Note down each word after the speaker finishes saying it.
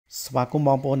ស្វាគមន៍ប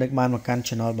ងប្អូនដែលបានមកកាន់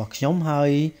channel របស់ខ្ញុំហើ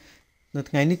យនៅ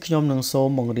ថ្ងៃនេះខ្ញុំនឹងសូម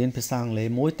បង្រៀនភាសាអង់គ្លេស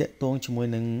មួយទាក់ទងជាមួយ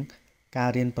នឹងការ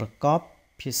រៀនប្រកប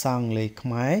ភាសាអង់គ្លេសខ្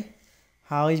មែរ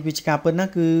ហើយវាជាការពិតណា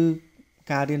ស់គឺ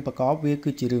ការរៀនប្រកបវា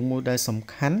គឺជារឿងមួយដែលសំ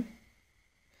ខាន់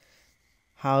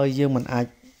ហើយយើងមិនអាច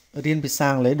រៀនភាសា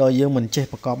អង់គ្លេសដោយយើងមិនចេះ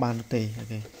ប្រកបបានទេអូ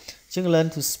ខេអញ្ចឹង learn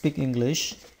to speak English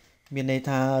មានន័យ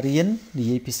ថារៀននិ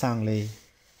យាយភាសាអង់គ្លេស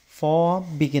for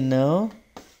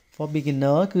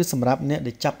beginner គឺសម្រាប់អ្នក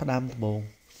ដែលចាប់ផ្ដើមដំបូង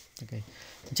អូខេ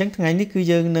អញ្ចឹងថ្ងៃនេះគឺ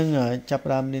យើងនឹងចាប់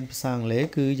ផ្ដើមរៀនភាសាអង់គ្លេស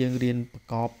គឺយើងរៀនប្រ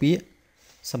កបពាក្យ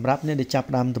សម្រាប់អ្នកដែលចាប់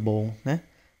ផ្ដើមដំបូងណា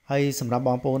ហើយសម្រាប់ប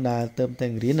ងប្អូនដែលទើបតែ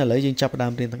រៀនឥឡូវយើងចាប់ផ្ដើ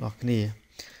មរៀនទាំងអស់គ្នា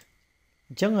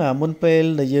អញ្ចឹងមុនពេល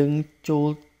ដែលយើងចូល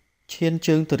ឈាន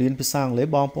ជើងទៅរៀនភាសាអង់គ្លេស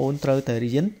បងប្អូនត្រូវតែ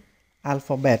រៀន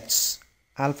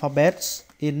alphabets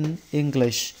in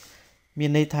English មា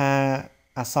នន័យថា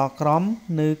អក្សរក្រម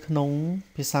នៅក្នុង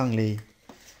ភាសាអង់គ្លេស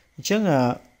អញ្ចឹង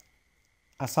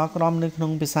អក្សរក្រមនៅក្នុ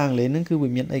ងភាសាអង់គ្លេសហ្នឹងគឺវា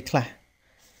មានអីខ្លះ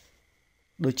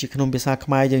ដូចជាក្នុងភាសាខ្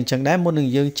មែរយើងអញ្ចឹងដែរមុននឹង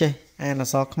យើងចេះអានអ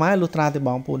ក្សរខ្មែរលុះត្រាតែប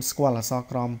ងប្អូនស្គាល់អក្សរ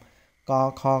ក្រមក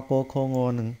ខកខង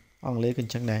នឹងអង់គ្លេសក៏អ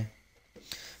ញ្ចឹងដែរ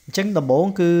អញ្ចឹងដំបូង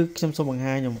គឺខ្ញុំសូមបង្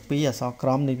ហាញអំពីអក្សរក្រ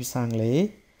មនៃភាសាអង់គ្លេស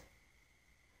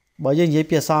បើយើងនិយាយ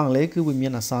ពីអក្សរអង់គ្លេសគឺវាមា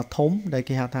នអក្សរធំដែល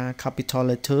គេហៅថា capital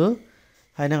letter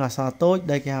ហើយនិងអក្សរតូច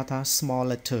ដែលគេហៅថា small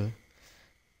letter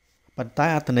ប៉ុន្តែ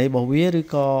អត្ថន័យរបស់វាឬ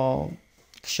ក៏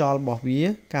ខ្យល់របស់វា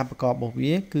ការប្រកបរបស់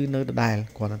វាគឺនៅដដែល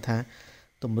គ្រាន់តែថា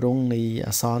ទម្រង់នៃអ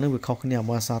ក្សរនេះវាខុសគ្នា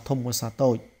មួយអក្សរធំមួយអក្សរ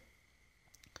តូច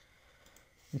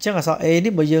អញ្ចឹងអក្សរ A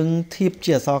នេះបើយើងធៀប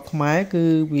ជាអក្សរខ្មែរគឺ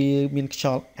វាមានខ្យ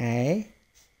ល់ A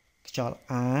ខ្យល់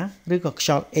A ឬក៏ខ្យ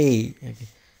ល់ A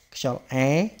ខ្យល់ A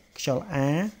ខ្យល់ A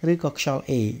ឬក៏ខ្យល់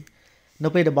A នៅ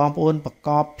ពេលដែលបងប្អូនប្រក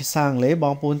បភាសាអង់គ្លេសប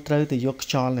ងប្អូនត្រូវតែយកខ្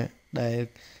យល់នេះ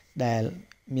ដែល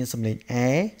មានសំឡេង A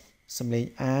សំឡេង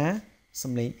A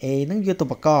សំឡេង A ហ្នឹងយកទៅ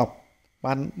ប្រកប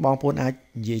បានបងប្អូនអាច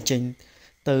និយាយចេញ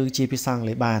ទៅជាភាសាអង់គ្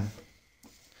លេសបាន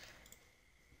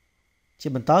ជា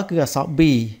បន្តគឺអក្សរ B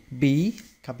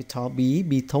capital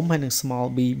B ធំហើយនិង small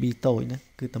b តូចណា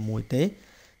គឺតែមួយទេអ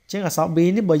ញ្ចឹងអក្សរ B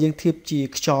នេះបើយើងធៀបជា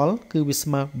ខ្យល់គឺវាស្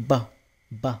មើ B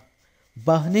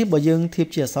នេះបើយើងធៀប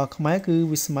ជាអក្សរខ្មែរគឺ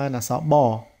វាស្មើនឹងអក្សរ ប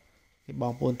គេប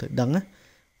ងប្អូនត្រូវដឹងណា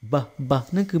B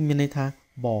នេះគឺមានន័យថា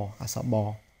បអក្សរប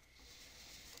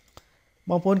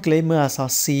បងប្អូនក្លេមើលអក្សរ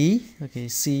C អូខេ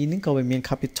C នេះក៏វាមាន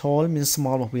capital មាន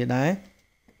small របស់វាដែរ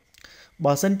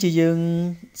បើសិនជាយើង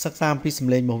សិក្សាអំពីសំ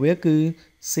ឡេងរបស់វាគឺ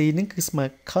C នេះគឺស្មើ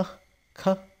ខ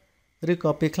ឬក៏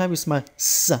ពេលខ្លះវាស្មើ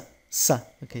ស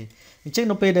អូខេអញ្ចឹង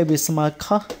នៅពេលដែលវាស្មើខ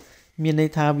មានន័យ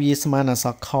ថាវាស្មើនឹងអក្ស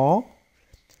រខ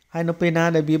ហើយនៅពេលណា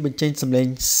ដែលវាបញ្ចេញសំឡេង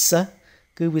ស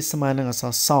គឺវាស្មើនឹងអក្ស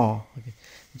រសអូខេ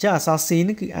អញ្ចឹងអក្សរ C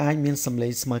នេះគឺអាចមានសំឡេ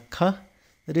ងស្មើខ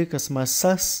ឬក៏ស្មើស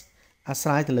អាស្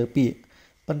រ័យទៅលើពាក្យ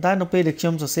ប៉ុន្តែនៅពេលដែលខ្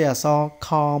ញុំសរសេរអក្សរខ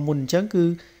មុនអញ្ចឹងគឺ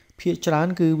ភាគច្រើន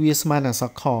គឺវាស្មើនឹងអក្សរ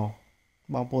ខ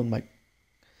បងប្អូនមិន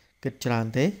គិតច្រើន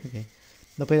ទេអូខេ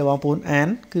នៅពេលដែលបងប្អូនអាន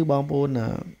គឺបងប្អូន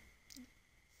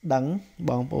ដឹង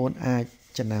បងប្អូនអាច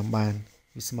ចំណាំបាន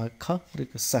វាស្មើខឬ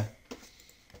ក៏ស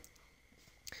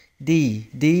D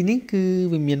នេះគឺ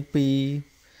វាមានពីរ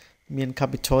មាន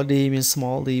capital D មាន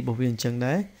small d របស់វាអញ្ចឹង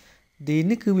ដែរ D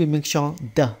នេះគឺវាមានខ្យល់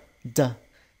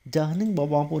D នេះបង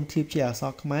ប្អូនធៀបជាអក្ស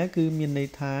រខ្មែរគឺមានន័យ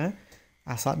ថា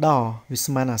អក្សរដវា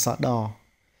ស្មើនឹងអក្សរដ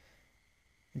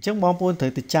អញ្ចឹងបងប្អូនត្រូ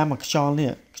វទៅចាំខ្យល់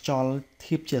នេះខ្យល់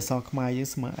ធៀបជាអក្សរខ្មែរយើង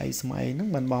ស្មើអីហ្នឹង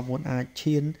បានបងប្អូនអាច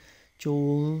ឈានចូ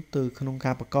លទៅក្នុង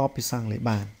ការប្រកបភាសាអង់គ្លេស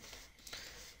បាន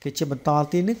គេជាបន្ត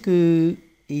ទៀតនេះគឺ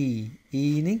E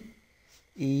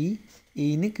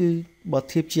នេះគឺបើ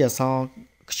ធៀបជាអក្សរ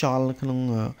ខ្យល់ក្នុង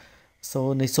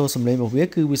សូរសំឡេងរបស់វា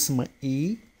គឺវាស្មើ E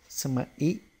ស្មើ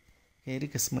I គេឬ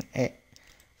ក៏ស្មើ E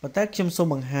ប៉ុន្តែខ្ញុំសូម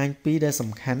បង្ហាញពីរដែល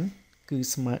សំខាន់គឺ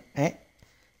ស្មើ E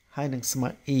ហើយនិងស្មើ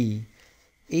E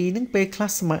នឹងពេលខ្លះ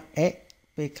ស្មើ E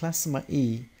ពេលខ្លះស្មើ E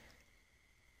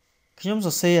ខ្ញុំស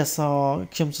រសេរអក្ស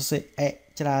រE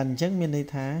ច្រើនអញ្ចឹងមានន័យ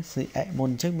ថាសរសេរ E មុន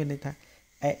អញ្ចឹងមានន័យថា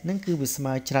E ហ្នឹងគឺវាស្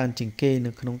មើច្រើនជាងគេ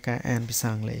នៅក្នុងការអានភាសា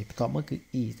អង់គ្លេសបន្ទាប់មកគឺ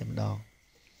E តែម្ដង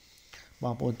ប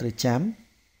ងប្អូនត្រូវចាំ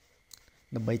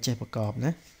ដើម្បីចេះប្រកប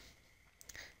ណា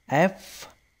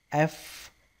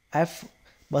F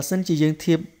បើសិនជាយើង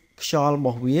ធៀបខ្យល់រប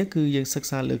ស់វាគឺយើងសិក្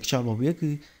សាលើខ្យល់របស់វាគឺ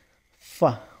F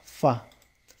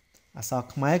អក្សរ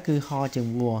ខ្មែរគឺហជាង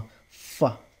វF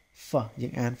យើ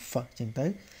ងអាន F អញ្ចឹងទៅ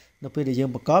នៅពេលដែលយើង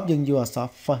ប្រកបយើងយកអក្សរ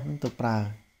F ហ្នឹងទៅប្រើអ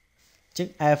ញ្ចឹង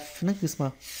F ហ្នឹងគឺស្មើ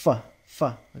F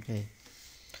អូខេ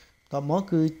តមក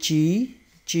គឺ G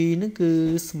នេះគឺ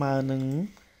ស្មើនឹង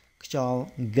ខ្យល់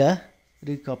G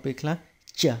ឬក៏ពេលខ្លះ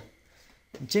Ch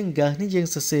អញ្ចឹង G នេះយើង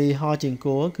សរសេរហជាង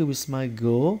គោគឺវាស្មើ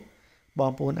Go ប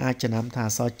ងប្អូនអាចចំណាំថា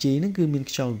អក្សរ G ហ្នឹងគឺមាន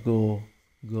ខ្យល់ Go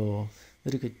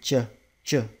ឬក៏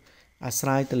Ch អាស្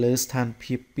រ័យទៅលើស្ថាន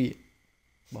ភាពពាក្យ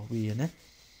របស់វាណា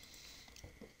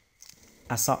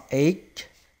អក្សរ h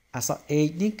អក្សរ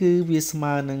h នេះគឺវាស្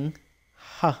មើនឹង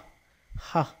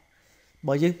ហ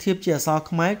បើយើងធៀបជាអក្សរ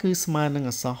ខ្មែរគឺស្មើនឹង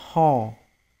អក្សរហ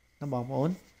ណាបងប្អូ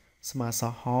នស្មើអក្ស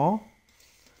រហ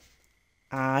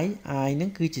I ហ្នឹង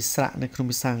គឺជាស្រៈនៅក្នុង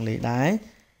ភាសាអង់គ្លេសដែរ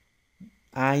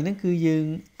I ហ្នឹងគឺយើង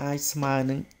អាចស្មើ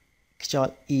នឹងខ្យ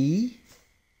ល់ e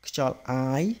ខ្យល់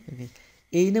I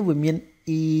e ហ្នឹងវាមាន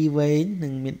e វែងនិ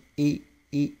ងមាន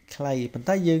e ខ្លីប៉ុន្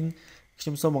តែយើងខ្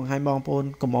ញុំសូមបង្ហាញបងប្អូន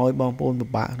កុំឲ្យបងប្អូនពិ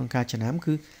បាកក្នុងការចំណាំ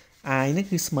គឺ I ហ្នឹង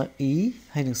គឺស្មើ e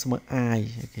ហើយនឹងស្មើ I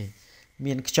អូខេ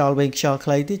មានខ្យល់វែងខ្យល់ខ្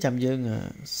លីទេចាំយើង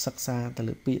សិក្សាទៅ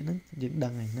លើពាក្យហ្នឹងយើងដឹ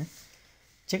ងហើយណា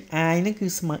ចឹង I ហ្នឹងគឺ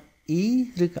ស្មើ e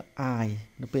ឬក៏ I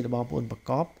នៅពេលបងប្អូនប្រ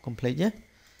កប complete ណា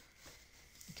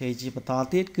អូខេជាបន្ត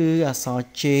ទៀតគឺអក្សរ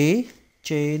J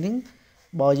ហ្នឹង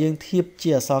បើយើងធៀបជា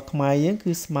អក្សរខ្មែរយើង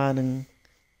គឺស្មើនឹង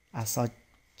អក្សរ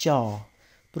ច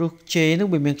ព្រោះ J ហ្នឹង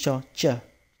វាមានខ្យល់ចអ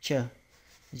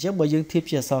ញ្ចឹងបើយើងធៀប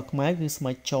ជាអក្សរខ្មែរគឺស្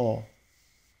មើច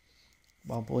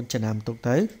បងប្អូនចំណាំទុក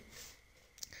ទៅ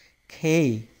K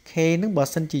ហ្នឹងបើ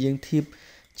សិនជាយើងធៀប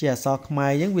ជាអក្សរខ្មែ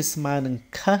រយើងវាស្មើនឹង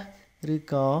ខឬ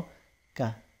ក៏ក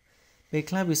ពេល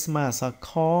ខ្លះវាស្មើអក្សរ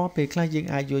ខពេលខ្លះយើង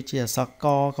អាចយកជាអក្សរក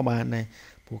ក៏បានដែរ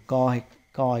ព្រោះកហើយ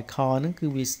កហើយខហ្នឹងគឺ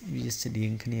វាស្តៀ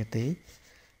ងគ្នាទេ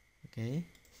អូខេ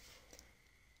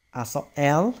អក្សរ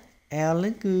L ហ្នឹ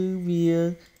ងគឺវា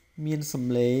មានសំ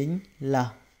ឡេងល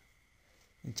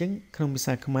អញ្ចឹងក្នុងភា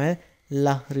សាខ្មែរល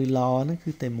ឬឡហ្នឹង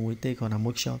គឺតែមួយទេគ្រាន់តែ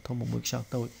មួយខ្យល់ធំមួយខ្យល់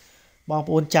តូចបង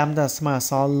ប្អូនចាំតែស្មើអក្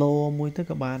សរឡមួយទៅ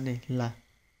ក៏បានដែរល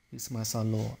គឺស្មើអក្សរ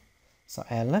ឡអក្សរ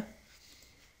L ណា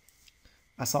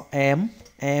អក្សរ M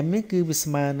នេះគឺវា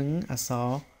ស្មើនឹងអក្សរ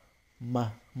ម៉ា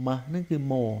ស់ហ្នឹងគឺ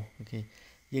ម៉អូខេ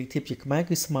យើងធៀបជាខ្មែរ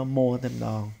គឺស្មើម៉ូតែម្ដ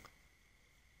ង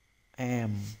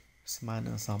M ស្មើនឹ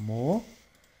ងអក្សរម៉ូ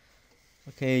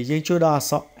អូខេយើងចូលដល់អក្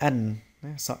សរ N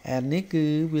ណាអក្សរ N នេះគឺ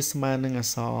វាស្មើនឹងអ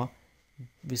ក្សរ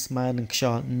វាស្មើនឹងខ្យ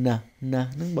ល់ណ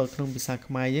ហ្នឹងបើក្នុងភាសា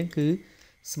ខ្មែរយើងគឺ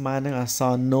ស្មើនឹងអក្ស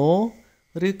រ no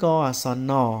ឬក៏អក្សរ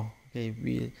n អូខេ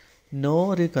វា no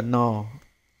ឬក៏ n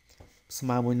ស្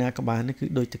មើមួយណាក៏បានគឺ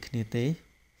ដូចតែគ្នាទេ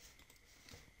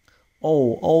O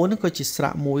ហ្នឹងក៏ជាស្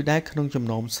រៈមួយដែរក្នុងចំ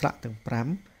ណោមស្រៈទាំង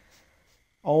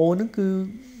5 O ហ្នឹងគឺ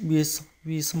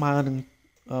វាស្មើនឹង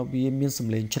វាមានសំ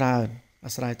ឡេងច្រើនអា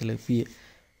ស្រ័យទៅលើពាក្យ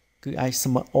គឺអាច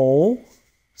ស្មើ O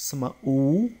ស្មើ U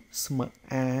ស្មើ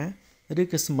A ឬ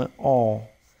ក៏ស្មើ O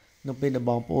នៅពេលដែល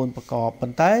បងប្អូនប្រកបប៉ុ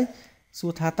ន្តែសួ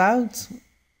រថាតើ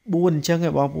4អញ្ចឹងឯ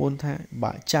ងបងប្អូនថា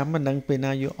បាក់ចាំមិនដឹងពេល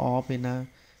ណាយក O ពេលណា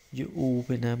យក U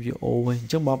ពេលណាយក O វិញអ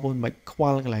ញ្ចឹងបងប្អូនមិនខ្វ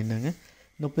ល់កន្លែងហ្នឹងណា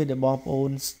នៅពេលដែលបងប្អូ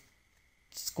ន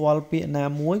ស្គាល់ពាក្យណា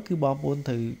មួយគឺបងប្អូន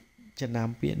ត្រូវចំណាំ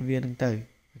ពាក្យវាហ្នឹងទៅ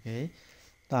អូខេ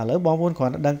តើឥឡូវបងប្អូនគ្រា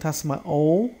ន់តែដឹងថាស្មើ O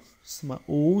ស្មើ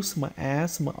U ស្មើ A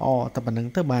ស្មើ O តែប៉ុណ្្នឹង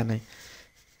ទៅបាន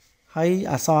ហើយ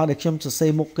អក្សរដែលខ្ញុំសរសេ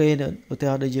រមុខគេឧទា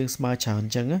ហរណ៍ដូចយើងស្មើច្រើនអ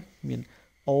ញ្ចឹងមាន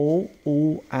O U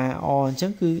A O អញ្ចឹ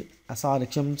ងគឺអក្សរដែល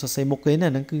ខ្ញុំសរសេរមុខគេណា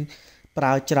ហ្នឹងគឺប្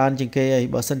រើច្រើនជាងគេហើយ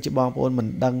បើសិនជាបងប្អូនមិន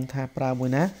ដឹងថាប្រើមួយ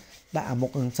ណាដាក់អាមុខ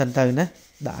ហ្នឹងសិនទៅណា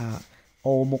ដាក់ O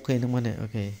មុខគេហ្នឹងមកណាអូ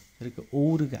ខេឬក៏ U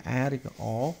ឬក៏ A ឬក៏ O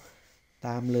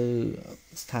តាមលើ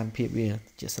ស្ថានភាពវា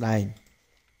ជាក់ស្ដែង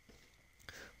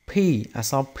P អក្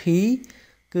សរ P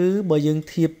គឺបើយើង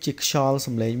ធៀបជាខ្យល់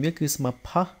សំឡេងវាគឺស្មើ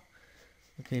ផោះ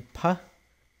អូខេផោះ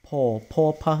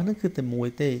ផហ្នឹងគឺតែមួយ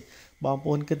ទេបងប្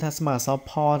អូនគិតថាស្មើអក្សរ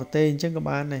ផទៅទេអញ្ចឹងក៏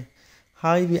បានដែរ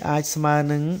ហើយវាអាចស្មើ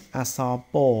នឹងអក្សរ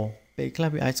ពពេលខ្លះ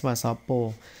វាអាចស្មើអក្សរព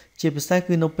ជាពិសេស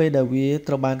គឺនៅពេលដែលវា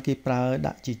ត្រូវបានគេប្រើ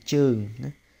ដាក់ជាជើង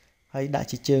ណាហើយដាក់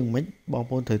ជាជើងមិនបង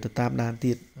ប្អូនត្រូវទៅតាមដាន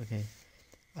ទៀតអូខេឥ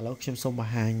ឡូវខ្ញុំសូមប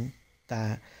ង្ហាញថា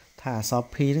អក្សរ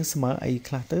P នឹងស្មើអី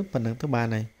ខ្លះទៅប៉ុណ្ណឹងទៅបាន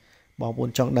ហើយបងប្អូន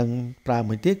ចង់ដឹងប្រើ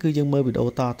មួយទៀតគឺយើងមើលវីដេអូ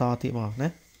តទៀតមកណា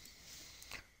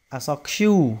អក្សរ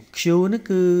Q នេះ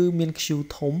គឺមាន Q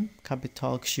ធំ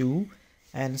capital Q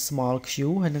and small q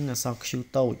ហើយនឹងអក្សរ Q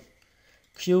តូច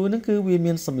Q ហ្នឹងគឺវា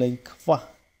មានសំឡេងខ្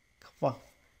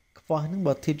វះហ្នឹង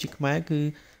បើធៀបជាខ្មែរគឺ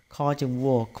ខជាងវ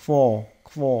ខ្វ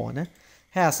ណា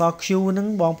ហើយអក្សរ Q ហ្នឹង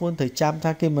បងប្អូនត្រូវចាំ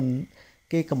ថា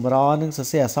គេកម្រនឹងសរ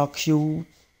សេរអក្សរ Q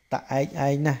តាឯ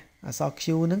ងណាអក្សរ Q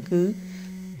ហ្នឹងគឺ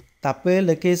តាពេល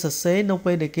ដែលគេសរសេរនៅ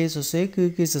ពេលដែលគេសរសេរគឺ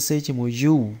គេសរសេរជាមួយ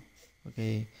U អូ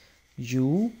ខេ U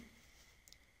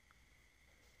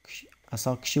អក្ស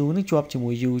រ Q នេះជាប់ជាមួ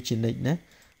យ U ជានិច្ចណា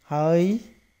ហើយ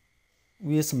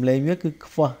វាសំឡេងវាគឺ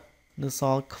ខ្វះនៅស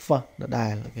ល់ខ្វះដដែ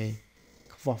លអូខេ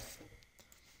ខ្វះ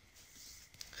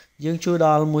យើងជួយដ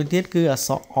ល់មួយទៀតគឺអក្ស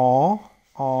រ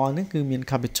O នេះគឺមាន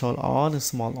capital O និង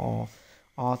small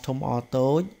O ធំ O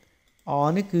តូច O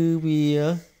នេះគឺវា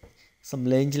សំ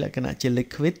ឡេងជាលក្ខណៈជា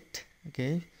liquid អូខេ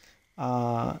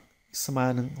ស្មើ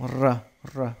នឹងរះ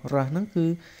ហ្នឹងគឺ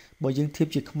បើយើងធៀប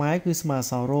ជាខ្មែរគឺស្មើអក្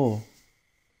សររ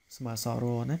ស្មើអក្សររ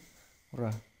ណារ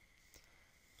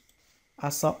អ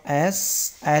ក្សរ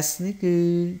S នេះគឺ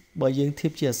បើយើងធៀ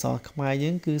បជាអក្សរខ្មែរយើ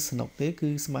ងគឺสนุกទេគឺ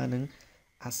ស្មើនឹង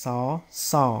អក្សរ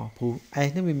សព្រោះ S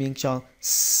នេះវាមានខ្យល់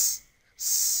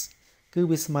គឺ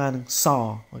វាស្មើនឹងស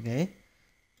អូខេ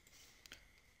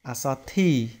អក្សរ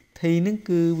T នឹង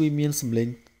គឺវាមានសម្លេង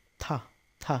ថ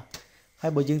ហើ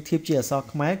យបើយើងធៀបជាអក្សរ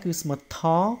ខ្មែរគឺស្មើថ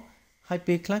ហើយ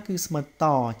ពេលខ្លះគឺស្មើត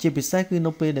ជាពិសេសគឺ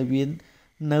នៅពេលដែលវា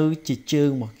នៅជាជើង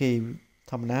មកគេ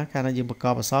ធម្មតាកាលណាយើងប្រក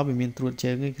បអក្សរវាមានត្រួត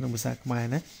ជើងឯក្នុងភាសាខ្មែរ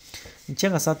ណាអញ្ចឹ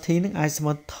ងអក្សរ T នឹងអាចស្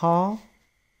មើថ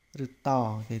ឬត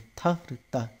គេថឬ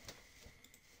ត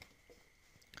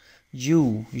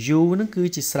U នឹងគឺ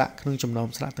ជាស្រៈក្នុងចំណោម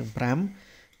ស្រៈទាំង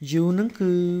5 U នឹង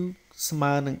គឺស្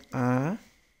មើនឹង A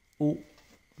ឧ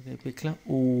គេពេលខ្លះ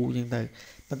U អញ្ចឹងទៅ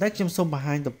ប៉ុន្តែខ្ញុំសូមបង្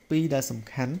ហាញទៅ2ដែលសំ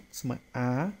ខាន់ស្មើ A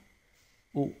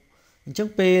ឧអញ្ចឹង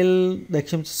ពេលដែល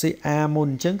ខ្ញុំសរសេរ A មុន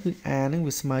អញ្ចឹងគឺ A នឹង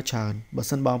វាស្មើច្រើនបើ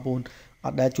សិនបងប្អូនអ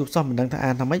ត់ដែលជួបសោះមិនដឹងថា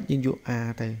អានថាម៉េចយើងយក A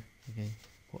ទៅអូខេ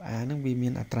ព្រោះ A នឹងវាមា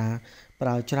នអត្រាប្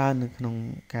រើច្រើននៅក្នុង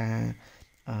ការ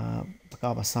ប្រក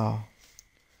បអក្សរ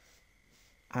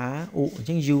A ឧអញ្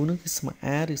ចឹង U នឹងគឺស្មើ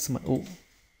A ឬស្មើឧ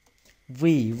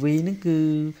V នឹងគឺ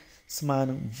ស្មើ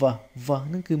នឹង V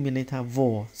នឹងគឺមានន័យថា វ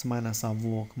ស្មើនឹងអក្សរវ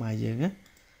ខ្មែរយើងណា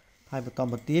ហើយបន្ត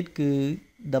មកទៀតគឺ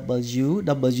W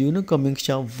នឹងក៏មានខ្យ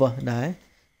ល់ V ដែរ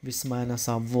វាស្មើនឹងអក្ស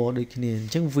រវដូចគ្នាអ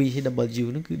ញ្ចឹង V ហើយ W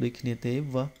នឹងគឺដូចគ្នាទេ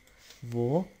វ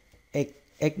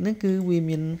X នឹងគឺវា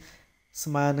មាន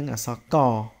ស្មើនឹងអក្សរក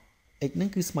X នឹង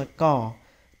គឺស្មើក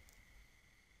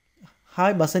ហើ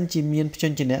យបើសិនជាមានព្យ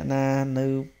ញ្ជនៈណានៅ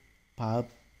ប្រើ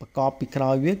ប្រកបពីក្រោ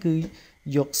យវាគឺ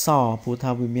យកសព្រោះ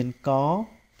ថាវាមានក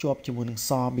ជាប់ជាមួយនឹង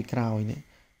សពីក្រោយនេះ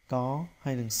ក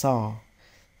ហើយនឹងស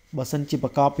បើសិនជាប្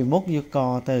រកបពីមុខយកក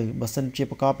ទៅបើសិនជា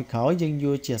ប្រកបពីក្រោយយើងយ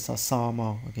កជាអក្សរសម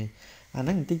កអូខេអាហ្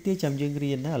នឹងបន្តិចទៀតចាំយើង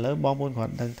រៀនណាឥឡូវបងប្អូនគ្រា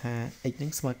ន់ដឹងថា x ហ្នឹ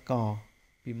ងស្មើក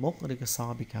ពីមុខឬក៏ស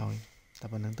ពីក្រោយតែ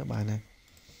ប៉ុណ្្នឹងទៅបានណា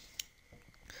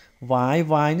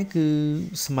y នេះគឺ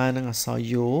ស្មើនឹងអក្សរ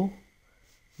យោ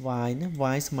y ណា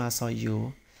y ស្មើអក្សរយោ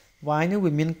y នេះ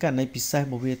វាមានករណីពិសេសរ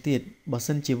បស់វាទៀតបើ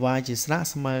សិនជា y ជាស្រៈ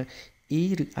ស្មើ e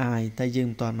ឬ i តែយើង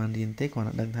មិនទាន់បានរៀនទេគ្រាន់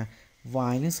តែដឹងថា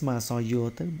y នេះស្មើអក្សរយោ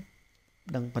ទៅ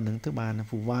ដឹងប៉ុណ្្នឹងទៅបានណា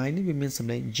ព្រោះ y នេះវាមានសម្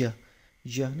លេង j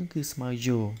ហ្នឹងគឺស្មើ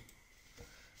យោ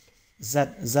z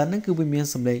ហ្នឹងគឺវាមាន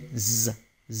សម្លេង z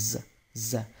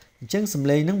អញ្ចឹងសម្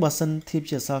លេងហ្នឹងបើសិនធៀប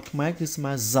ជាអក្សរខ្មែរគឺស្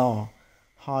មើស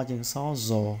ហជាងសអ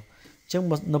ញ្ចឹង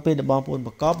នៅពេលដែលបងប្អូន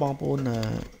ប្រកបបងប្អូន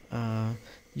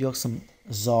យកស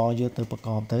យកទៅប្រក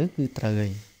បទៅគឺត្រូវហើ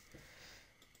យ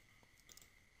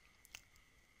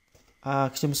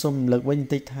ខ្ញុំសូមរំលឹកវិញប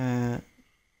ន្តិចថា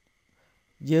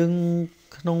យើង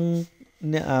ក្នុង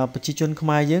អ្នកប្រជាជនខ្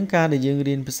មែរយើងការដែលយើង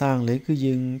រៀនភាសាអង់គ្លេសគឺ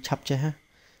យើងឆាប់ចេះ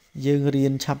យើងរៀ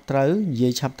នឆាប់ត្រូវនិយា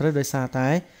យឆាប់ត្រូវដោយសារតែ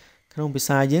ក្នុងភា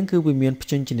សាយើងគឺវាមានព្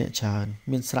យញ្ជនៈច្រើន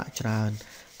មានស្រៈច្រើន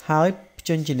ហើយព្យ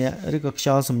ញ្ជនៈឬក៏ខ្យ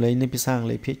ល់សម្លេងនៃភាសាអង់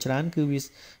គ្លេសភាគច្រើនគឺ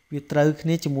វាត្រូវគ្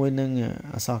នាជាមួយនឹង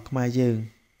អក្សរខ្មែរយើង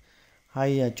ហើយ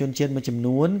ជនជាតិមួយចំ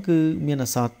នួនគឺមានអ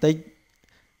ក្សរតិច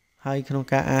ហើយក្នុង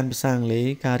ការអានភាសាអង់គ្លេស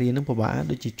ការរៀននឹងពិបាក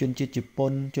ដូចជាជនជាតិជប៉ុ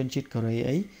នជនជាតិកូរ៉េ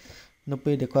អីនៅ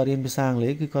ពេលដែលគាត់រៀនភាសាអង់គ្លេ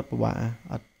សគឺគាត់ពិបាក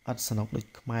អត់ស្នុកដូច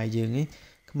ខ្មែរយើងឯង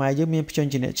ខ្មែរយើងមានព្យ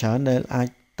ញ្ជនៈច្រើនដែលអាច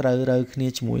ត្រូវរើគ្នា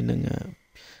ជាមួយនឹង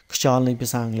ខ្យល់នៃភា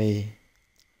សាអង់គ្លេស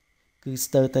គឺ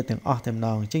ស្ទើរតែទាំងអស់តែម្ដ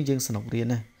ងអញ្ចឹងយើងស្នុករៀន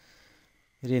ណា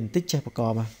រៀនបន្តិចចេះប្រក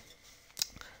បឥ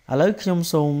ឡូវខ្ញុំ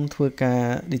សូមធ្វើការ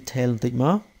detail បន្តិចម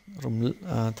ក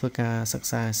ធ្វើការសិក្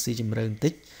សាស៊ីជម្រៅបន្តិ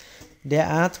ច There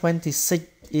are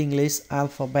 26 English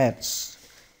alphabets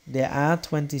There are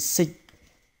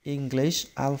 26 English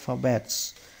alphabets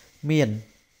មា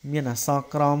នអក្សរ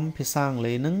ក្រមភាសាអង់គ្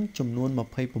លេសហ្នឹងចំនួន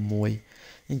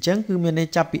26អញ្ចឹងគឺមានន័យ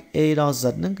ចាប់ពី A ដល់ Z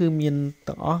ហ្នឹងគឺមាន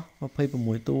ទាំងអស់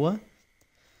26តួ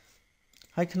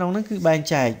ហើយក្នុងហ្នឹងគឺបែង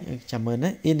ចែកចាំមើលណា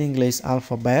In English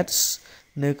alphabets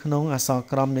នៅក្នុងអក្សរ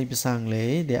ក្រមនៃភាសាអង់គ្លេ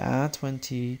ស there are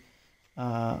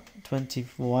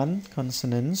 21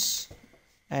 consonants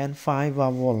and 5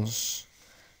 vowels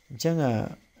អញ្ចឹង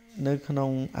នៅក្នុង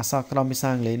អក្សរក្រមភាសា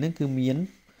អង់គ្លេសហ្នឹងគឺមាន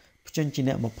ព្យញ្ជ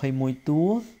នៈ21តួ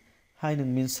ហើយនឹង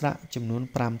មានស្រៈចំនួន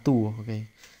5តួអូខេ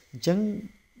អញ្ចឹង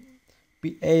ពី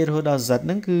A រហូតដល់ Z ហ្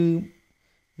នឹងគឺ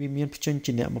វាមានព្យញ្ជ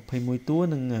នៈ21តួ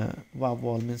និង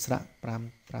vowel មានស្រៈ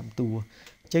5តួ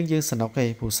អញ្ចឹងយើងសនុកទេ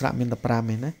ព្រោះស្រៈមានតែ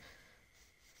5ឯណា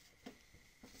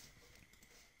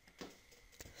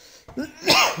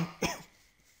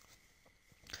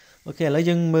អូខេឥឡូវ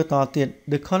យើងមើលតទៀត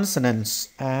The consonants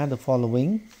are the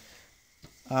following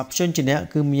ព្យញ្ជនៈ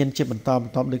គឺមានជាបន្ត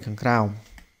ដូចខាងក្រោម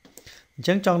អញ្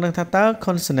ចឹងចង់ដឹងថាតើ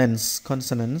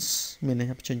consonants មានន័យ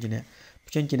ថាព្យញ្ជ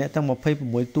នៈទាំង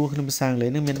26តួក្នុងភាសាអង់គ្លេស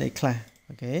នឹងមានអីខ្លះ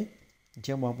អូខេអញ្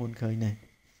ចឹងបងប្អូនឃើញណា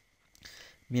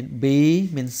មាន B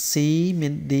មាន C មា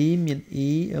ន D មាន E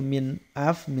មាន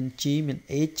F មាន G មាន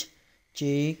H J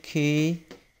K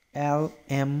L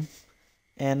M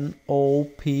N O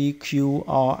P Q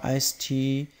R S T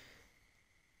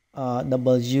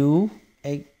W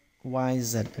X Y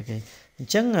Z អូខេអ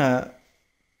ញ្ចឹង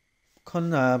ខុន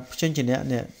ព្យញ្ជនៈ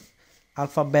នេះ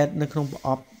alphabet នៅក្នុងប្រអ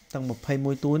ប់ទាំង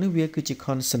21តួនេះវាគឺជា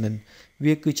consonant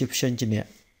វាគឺជាព្យញ្ជនៈ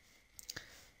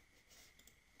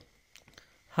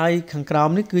ហើយខាងក្រោម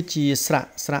នេះគឺជាស្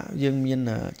រៈយើងមាន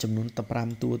ចំនួនតែ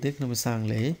5តួទេក្នុងភាសាអង់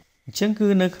គ្លេសអញ្ចឹងគឺ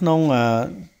នៅក្នុង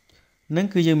នឹង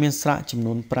គឺយើងមានស្រៈចំ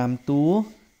នួន5តួ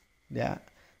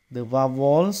The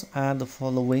vowels are the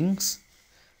following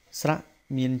ស្រៈ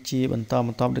មានជាបន្ត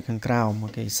ដូចខាងក្រោមអូ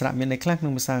ខេស្រៈមានន័យខ្លះក្នុ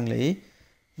ងភាសាអង់គ្លេស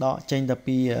ដកចេញតែ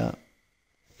ពី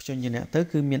ព្យញ្ជនៈទៅ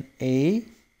គឺមាន A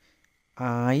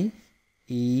I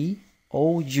E O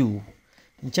U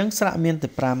អញ្ចឹងស្រៈមានតែ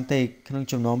5ទេក្នុង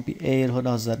ចំណោមពី A រហូត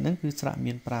ដល់ Z ហ្នឹងគឺស្រៈ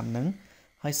មាន5ហ្នឹង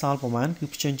ហើយសល់ប្រមាណគឺ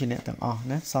ព្យញ្ជនៈទាំងអស់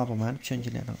ណាសល់ប្រមាណព្យញ្ជ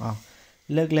នៈទាំងអស់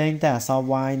លើកលែងតែអក្សរ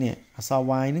Y នេះអក្សរ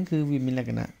Y ហ្នឹងគឺវាមានលក្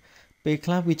ខណៈពេល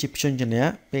ខ្លះវាជាព្យញ្ជនៈ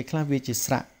ពេលខ្លះវាជា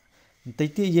ស្រៈបន្តិច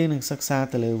ទៀតយើងនឹងសិក្សា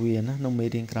ទៅលើវាណាក្នុងមេ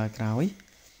រៀនក្រោយ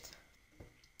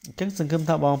អញ្ចឹងសង្ឃឹម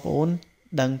ថាបងប្អូន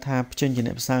ដឹងថាព្យញ្ជ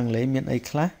នៈភាសាអង់គ្លេសមានអី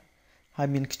ខ្លះហើយ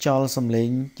មានខ្យល់សំឡេង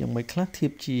យ៉ាងម៉េចខ្លះធៀ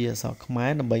បជាអក្សរខ្មែ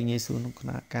រដើម្បីងាយស្រួលក្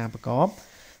នុងការប្រកប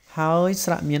ហើយ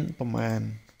ស្រៈមានប្រមាណ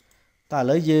តើឥ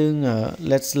ឡូវយើង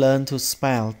let's learn to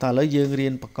spell តើឥឡូវយើងរៀ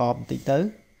នប្រកបបន្តិចទៅ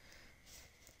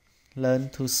learn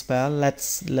to spell let's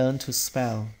learn to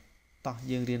spell តោះ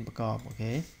យើងរៀនប្រកបអូ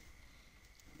ខេឥ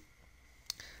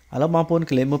ឡូវបងប្អូន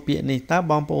កលេសមើលពាក្យនេះតើ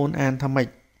បងប្អូនអានថាម៉េច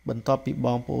បន្ទាប់ពីប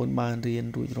ងប្អូនបានរៀន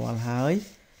រួចរាល់ហើយ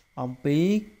អំពី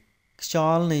ខ្យ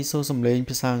ល់នៃសូរសំឡេង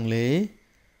ភាសាអង់គ្លេស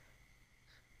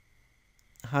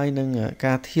ហើយនឹង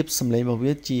ការធៀបសំឡេងរបស់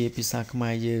វាជាភាសាខ្មែ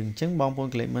រយើងអញ្ចឹងបងប្អូន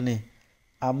កលេសមកនេះ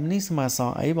នេះស្មើអក្ស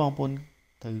រអីបងប្អូន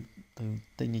ត្រូវ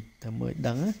មើល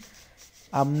ដឹង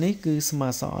នេះគឺស្មើ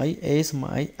អក្សរអី A ស្មើ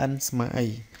អី N ស្មើអី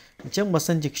អញ្ចឹងបើ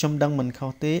សិនជាខ្ញុំដឹងមិនខុ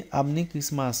សទេនេះគឺ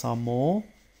ស្មើអក្សរ Mo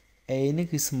A នេះ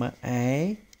គឺស្មើ A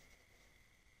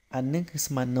N នេះគឺ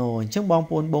ស្មើ No អញ្ចឹងបង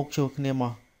ប្អូនបូកចូលគ្នាម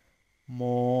ក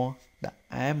Mo ដាក់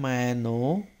A Man No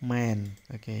Man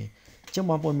អូខេអញ្ចឹង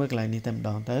បងប្អូនមើលកន្លែងនេះតែម្ដ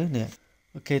ងទៅនេះ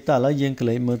អូខេតោះឥឡូវយើងក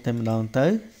លេសមើលតែម្ដងទៅ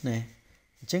នេះ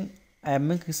អញ្ចឹង M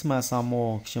នេះគឺស្មើអក្សរ Mo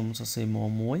ខ្ញុំសរសេរ Mo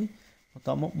មួយបន្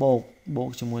ទាប់មកបូក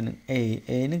ជាមួយនឹង A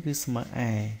នេះគឺស្មើ A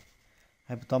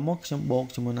ហើយបន្ទាប់មកខ្ញុំបូក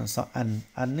ជាមួយនឹងអក្សរ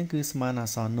N នេះគឺស្មើនឹងអ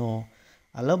ក្សរ No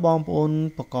ឥឡូវបងប្អូន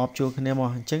ប្រកបចូលគ្នាមក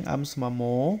អញ្ចឹង M ស្មើ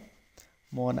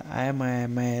Mo ដាក់ A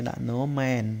Man ដាក់ No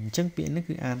Man អញ្ចឹងពាក្យនេះ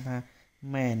គឺអានថា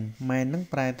Man ហ្នឹង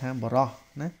ប្រែថាបរោះ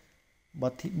ណាបើ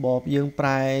យើង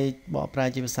បកប្រែ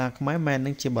ជាភាសាខ្មែរ Man ហ្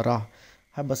នឹងជាបរោះ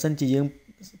ហើយបើសិនជាយើង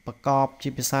ប្រកបជា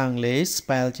ភាសាអង់គ្លេស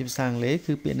spell ជាភាសាអង់គ្លេស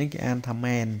គឺពាក្យនេះគេអានថា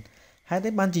Man ហើយតែ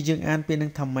បានជាយើងអានពាក្យនឹ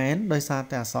ងថា Man ដោយសារ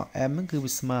តែអក្សរ M ហ្នឹងគឺ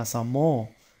វាស្មើអក្សរ Mo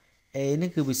A នេះ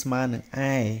គឺវាស្មើនឹង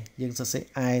I យើងសរសេរ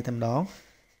I តែម្ដង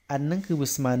N ហ្នឹងគឺវា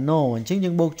ស្មើ No អញ្ចឹងយើ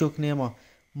ងបូកចូលគ្នាមក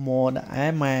Mo ដាក់ I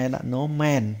Man ដាក់ No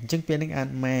Man អញ្ចឹងពាក្យនេះអាន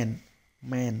Man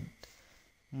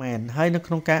ហើយនៅ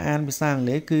ក្នុងការអានភាសាអង់គ្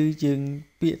លេសគឺយើង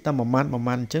ពាក្យតែមួយម៉ាត់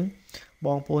អញ្ចឹងប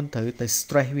ងប្អូនត្រូវតែ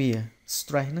stress វា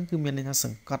stress ហ្នឹងគឺមានន័យថាស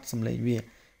ង្កត់សំឡេងវា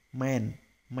Man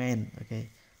អូខេ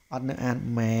អត់នៅអាន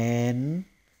Man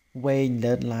វែង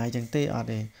លើតឡាយអញ្ចឹងទេអត់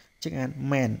ទេអញ្ចឹងអាន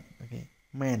Man អូខេ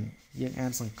Man យើងអា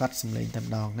នសង្កត់សំឡេងតែ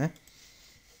ម្ដងណាឥ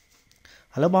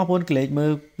ឡូវបងប្អូនកលេចមើ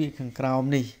លពាក្យខាងក្រោម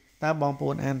នេះតើបងប្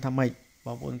អូនអានថាម៉េចប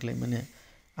ងប្អូនកលេចមើលនេះ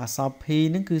អក្សរ P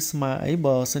ហ្នឹងគឺស្មើអី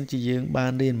បើសិនជាយើងបា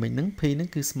នរៀនមិញហ្នឹង P ហ្នឹង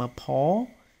គឺស្មើ P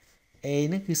A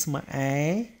ហ្នឹងគឺស្មើ A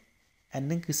N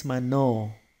ហ្នឹងគឺស្មើ No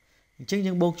អញ្ចឹង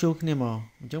យើងបូកចូលគ្នាមក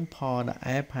អញ្ចឹង P ដាក់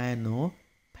A Pan No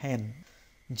Pen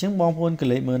អញ្ចឹងបងប្អូនក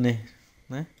លេចមើលនេះ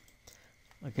ណា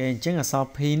អូខេអញ្ចឹងអក្សរ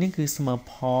P នេះគឺស្មើ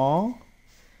P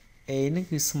A នេះ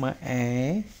គឺស្មើ A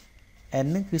N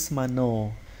នេះគឺស្មើ No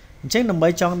អញ្ចឹងដើម្បី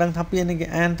ចង់ដឹងថាពាក្យនេះគេ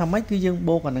អានថាម៉េចគឺយើង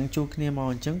បូកអានឹងចូលគ្នាមក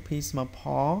អញ្ចឹង P ស្មើ P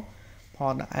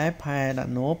ដាក់ A Pan ដា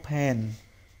ក់ No Pen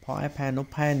P A Pan No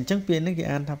Pen អញ្ចឹងពាក្យនេះគេ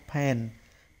អានថា Pen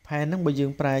ហ្នឹងបើយើ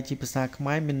ងប្រែជាភាសាខ្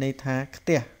មែរមានន័យថាខ្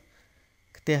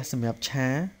ទះសម្រាប់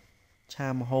ឆា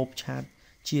ម្ហូបឆា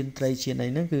ជៀនត្រីជៀនអី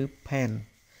ហ្នឹងគឺ Pen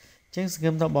អញ្ចឹងសង្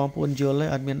ឃឹមថាបងប្អូនយល់ហើយ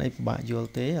អត់មានអីពិបាកយល់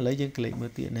ទេឥឡូវយើងក្លេកមើ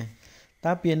លទៀតនេះ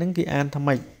តើពាក្យហ្នឹងគេអានថា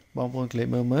ម៉េចបងប្អូនក្លេក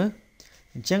មើល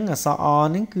អញ្ចឹងអក្សរ R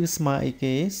ហ្នឹងគឺស្មើអី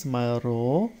គេស្មើ R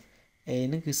A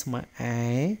ហ្នឹងគឺស្មើ A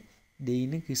D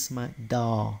ហ្នឹងគឺស្មើ D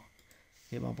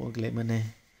គេបងប្អូនក្លេកមើលនេះ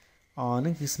R ហ្នឹ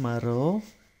ងគឺស្មើ R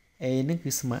A ហ្នឹង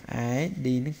គឺស្មើ A D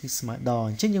ហ្នឹងគឺស្មើ D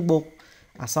អញ្ចឹងយើងបូក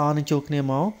អក្សរនឹងចូលគ្នា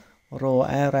មក R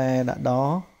A R ដាក់ D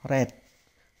red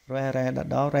R A R ដាក់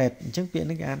D red អញ្ចឹងពាក្យ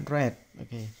នេះគេអាន red អូ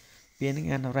ខេពាក្យនេះ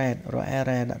អាន red R A R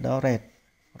ដាក់ D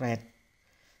red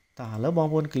តើឥឡូវបង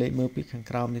ប្អូនក្លេកមើលពីខាង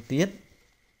ក្រោមនេះទៀត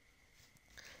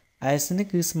S នេះ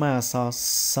គឺស្មើអក្សរ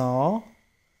ស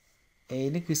A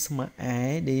នេះគឺស្មើ A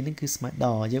D នេះគឺស្មើដ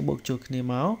យើងបូកចូលគ្នា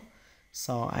មកស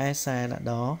A ខ្សែដាក់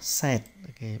ដ Z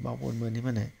អូខេបងប្អូនមើលនេះ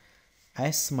មើលណា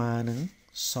S ស្មើនឹង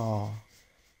ស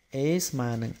A ស្មើ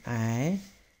នឹង A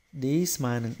D ស្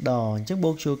មើនឹងដអញ្ចឹង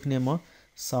បូកចូលគ្នាមក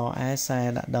ស A ខ្សែ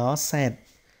ដាក់ដ Z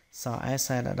ស A ខ្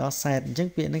សែដាក់ដ Z អញ្ចឹង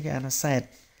ពាក្យនេះគេអានថា Z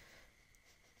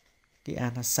គេអា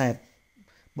នថា Z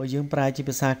បើយើងប្រើជា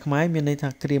ភាសាខ្មែរមានន័យថា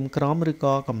ក្រៀមក្រំឬ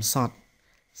ក៏កំសត់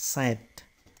Z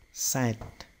Z ឥ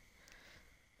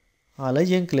ឡូវ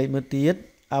យើងក្លេកមើលទៀត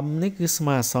M នេះគឺស្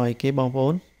មើអក្សរគេបងប្អូ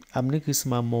ន M នេះគឺស្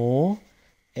មើ Mo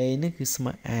A នេះគឺស្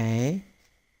មើ A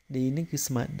D នេះគឺ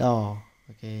ស្មើដ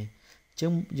អូខេអញ្ចឹ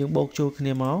ងយើងបូកចូលគ្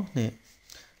នាមកនេះ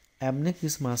M នេះគឺ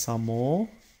ស្មើអក្សរ Mo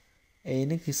A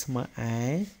នេះគឺស្មើ A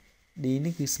D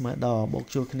នេះគឺស្មើដបូក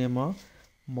ចូលគ្នាមក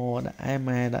Mo ដាក់ A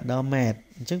ម៉ែដាក់ដ mat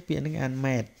អញ្ចឹងពាក្យនេះអាន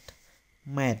mat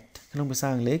mat ក្នុងភាសា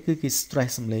អង់គ្លេសគឺគេ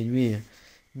stress សំឡេងវា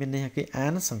មានន័យថាគេអា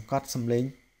នសង្កត់សំឡេង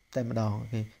តែម្ដងអូ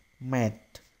ខេ mat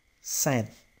set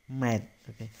mat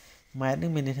អូខេ mat នឹ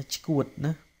ងមានន័យថាឈួត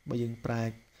ណាបើយើងប្រើ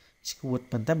ឈួត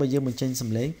ប៉ុន្តែបើយើងបញ្ចេញសំ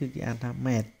ឡេងគឺគេអានថា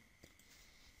mat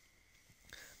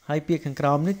ហើយពាក្យខាងក្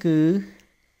រោមនេះគឺ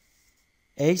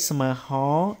H ស្មើ H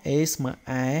A ស្មើ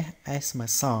A S ស្មើ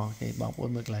សអូខេបងប្អូន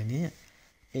មើលកន្លែងនេះ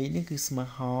A នេះគឺស្មើ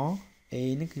H A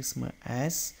នេះគឺស្មើ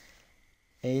S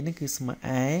A នេះគឺស្មើ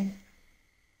A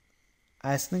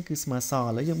S នេះគឺស្មើសឥ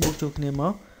ឡូវយើងបូកចូលគ្នាម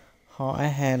ក H A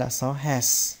H ដាក់ស has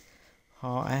H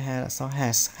A H ដាក់ស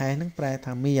has has នឹងប្រែ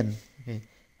ថាមានអូខេ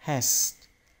has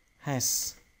has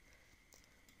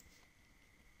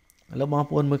ឥឡូវបង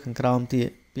ប្អូនមើលខាងក្រោមទៀត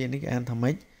ពាក្យនេះគេអានថា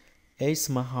ម៉េច H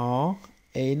ស្មើ H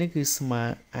A នេះគឺស្មើ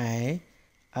A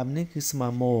M នេះគឺស្មើ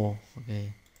Mo អូខេ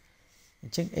អ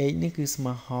ញ្ចឹង H នេះគឺស្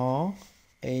មើ H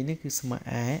A នេះគឺស្មើ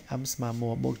A M ស្មើ Mo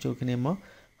បូកចូលគ្នាមក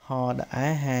H ដាក់ A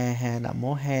H H ដាក់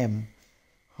Mo ham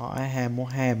H A H Mo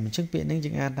ham អញ្ចឹងពាក្យនេះយើ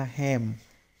ងអានថា ham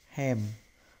ham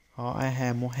H A H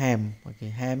Mo ham អូខេ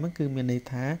ham ហ្នឹងគឺមានន័យ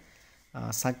ថា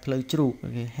សាច់ភ្លៅជ្រូកអូ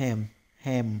ខេ ham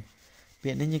ham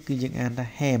ពាក្យនេះគឺយើងអានថា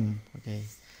ham អូខេ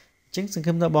អញ្ចឹងសង្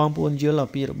ឃឹមថាបងប្អូនយល់អំ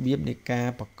ពីរបៀបនៃការ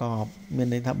ប្រកបមាន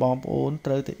ន័យថាបងប្អូន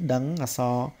ត្រូវតែដឹងអក្ស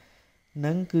រហ្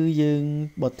នឹងគឺយើង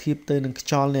បើធៀបទៅនឹងខ្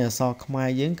យល់នៃអក្សរខ្មែរ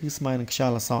យើងគឺស្មើនឹងខ្យ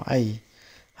ល់អក្សរអី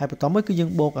ហើយបន្តមកគឺយើង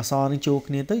បូកអក្សរនឹងចូល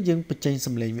គ្នាទៅយើងបញ្ចេញ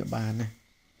សំឡេងវាបានណា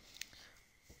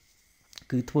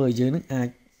គឺធ្វើឲ្យយើងនឹងអាច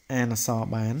អានអក្សរ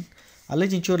បានឥឡូវ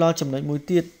យើងចូលដល់ចំណុចមួយ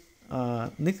ទៀត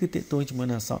នេះគឺទាក់ទងជាមួយ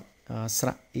នឹងអក្សរស្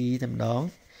រៈ e តែម្ដង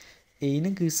e ហ្នឹ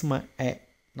ងគឺស្មើ e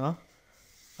เนาะ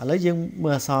ឥឡូវយើង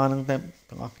មើលអក្សរហ្នឹងតែ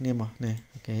ទាំងអស់គ្នាមកនេះ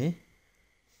អូខេ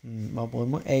បងប្អូន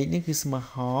មើល h នេះគឺស្មើ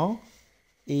h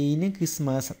e នេះគឺស្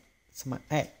មើ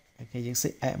e អូខេយើងសេ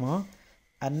e មក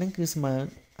n ហ្នឹងគឺស្មើ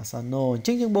អក្សរ no អញ្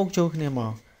ចឹងយើងបូកចូលគ្នាម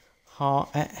ក h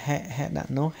e h h ដា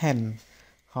ក់ no hen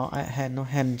h e h no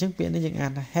hen អញ្ចឹងពាក្យនេះយើងអា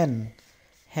នថា hen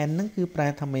hen ហ្នឹងគឺប្រែ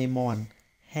ថាមេមន់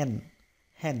hen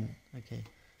hen អូខេ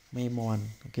មេមន់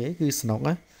អូខេគឺស្នុក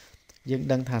ណាយើង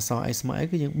ដឹងថាអក្សរអីស្មើអី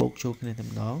គឺយើងបូកចូលគ្នាតែ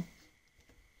ម្ដង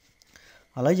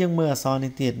ឥឡូវយើងមើលអក្សរ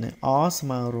នេះទៀតណា o ស្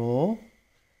មើ ro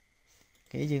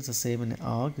គេយើងសរសេរមកនេះ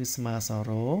o គឺស្មើអក្សរ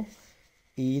ro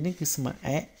e នេះគឺស្មើ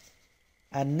e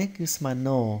n នេះគឺស្មើ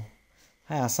no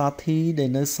ហើយអក្សរ t ដែល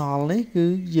នៅសល់នេះគឺ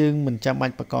យើងមិនចាំបា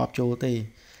ច់ប្រកបចូលទេ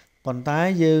ប៉ុន្តែ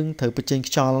យើងត្រូវបញ្ចេញ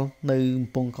ខ្យល់នៅកំ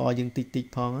ពង់កយើងតិចតិច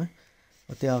ផងណា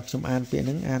ឧទាហរណ៍ខ្ញុំអានពាក្យហ្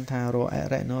នឹងអានថា ro e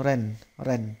re no ren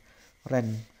ren ren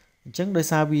អញ្ចឹងដោយ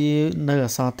សារវានៅអ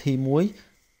ក្សរ t មួយ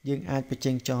យើងអាចបញ្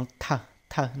ចេញខ្យល់ថា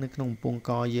សនៅក្នុងកំពង់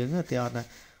កយើងឧទាហរណ៍ថា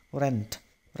rent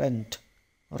rent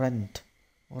rent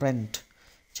rent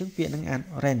អញ្ចឹងពាក្យហ្នឹងអាន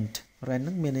rent rent ហ្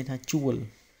នឹងមានន័យថាជួល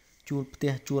ផ្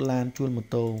ទះជួលឡានជួលម៉ូ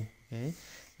តូអូខេ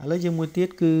ឥឡូវយើងមួយទៀត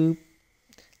គឺ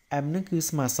m ហ្នឹងគឺ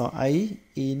ស្មើអក្សរ a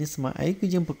e នេះស្មើអីគឺ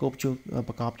យើងប្រកបចូល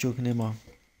គ្នាមក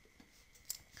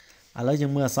ឥឡូវយើ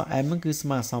ងមើលអក្សរ m ហ្នឹងគឺស្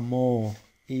មើអក្សរ mo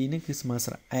e នេះគឺស្មើ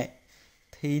ស្រៈ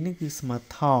t នេះគឺស្មើ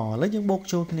ថឥឡូវយើងបូក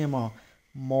ចូលគ្នាមក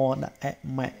mo ដាក់ e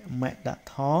ម៉ែដាក់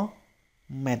ថ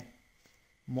met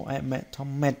mo e ម៉ែថ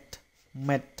met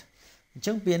អញ្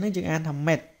ចឹងពាក្យនេះយើងអានថា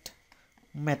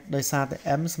met ដោយសារតែ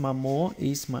m ស្មើ mo e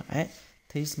ស្មើ e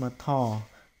t ស្មើថអ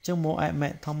ញ្ចឹង mo e ម៉ែ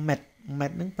ថ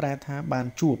met នឹងប្រែថាបាន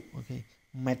ជួបអូខេ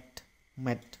met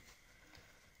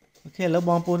អូខេឥឡូវ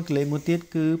បងប្អូនក្លេមួយទៀត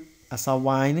គឺអក្សរ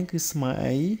y ហ្នឹងគឺស្មើ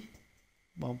អី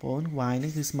បងប្អូន y ហ្នឹ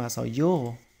ងគឺស្មើអក្សរ yo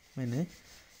មែនទេ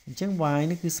អញ្ចឹង y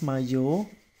នេះគឺស្មើ yo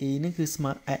e នេះគឺស្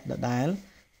មើ e ដដែល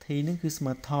t នេះគឺស្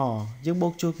មើថយើងបូ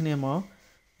កចូលគ្នាមក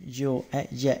yo e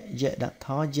ye ដាក់ថ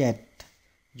yet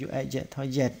yo e ye ថ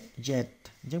yet អ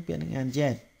ញ្ចឹងពាក្យនឹងអាន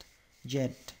yet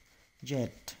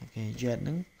អូខេ yet ហ្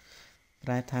នឹង ប្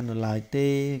រែថានៅឡើយទេ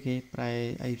គេប្រែ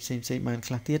អីផ្សេងបាន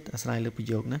ខ្លះទៀតអាស្រ័យលើប្រ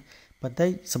យោគណាប៉ុន្តែ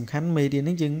សំខាន់មេរៀន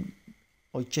នេះយើង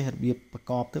ឲ្យចេះរបៀបប្រ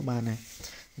កបទៅបានណា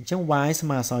អញ្ចឹង y ស្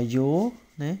មើអក្សរយោ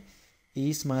ណា e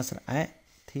ស្មើស្រៈ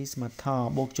t ស្មើថ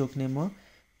បូកចូលគ្នាមក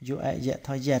យោអយៈថ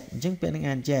យៈអញ្ចឹងពាក្យនឹង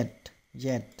អាន yet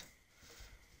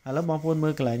ឥឡូវបងប្អូនមើ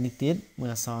លកន្លែងនេះទៀតមើ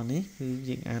លអក្សរនេះគឺ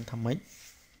យើងអានថាម៉េច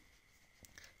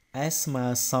s ស្មើ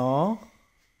ស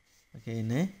អូខេ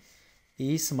ណា e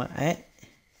ស្មើ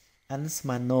n ស្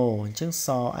មើ no អញ្ចឹងស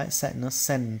អសៈ no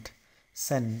send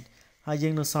ហើយយើ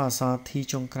ងនៅសអក្សរ t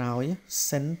ចុងក្រោយ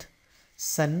send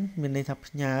មានន័យថា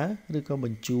ផ្ញើឬក៏ប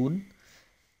ញ្ជូន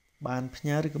បានផ្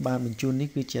ញើឬក៏បានបញ្ជូននេះ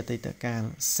គឺជាអតីតកាល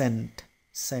send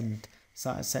ស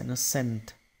អសៈ no send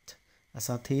អក្ស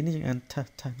រ t នេះយើងអានថប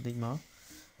ន្តិចមក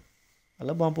ឥ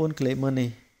ឡូវបងប្អូនក្លេបមើលនេះ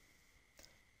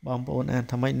បងប្អូនអាន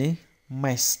ថាម៉េចនេះ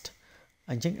messed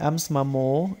អញ្ចឹង m ស្មើ mo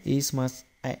e ស្មើ s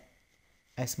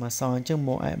ស្មើសអញ្ចឹង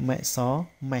mo me ស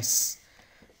mess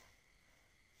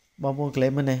បងប្អូនក្លេ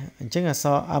បមើលនេះអញ្ចឹងអក្ស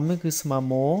រ m នេះគឺស្មើ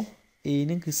mo e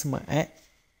នឹងគឺស្មើ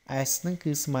s នឹង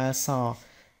គឺស្មើស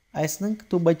s នឹង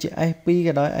ទោះបីជា s 2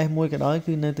ក៏ដោយ s 1ក៏ដោយ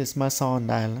គឺនៅតែស្មើសដ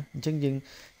ដែលអញ្ចឹងយើង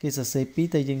គេសរសេរ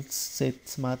2តែយើងសេ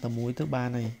ស្មើតែមួយទៅបាន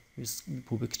ហើយ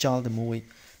ព្រោះវាខ្យល់តែមួយ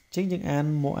អញ្ចឹងយើងអាន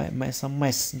mo me ស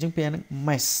mess អញ្ចឹងពេលហ្នឹង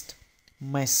messed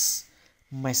mess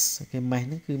គេ mess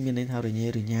ហ្នឹងគឺមានន័យថារញ៉េ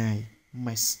រញ៉ាយ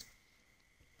mess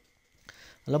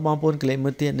ឥឡូវបងប្អូនក្លេក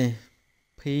មើលទៀតនេះ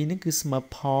p នេះគឺស្មើ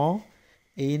ផ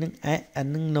e នឹង n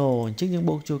នឹង no អញ្ចឹងយើង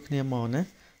បូកចូលគ្នាមកណា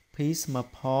p ស្មើ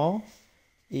ផ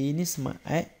e នេះស្មើ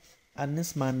n នេះ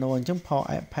ស្មើ no អញ្ចឹងផ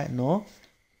ផ no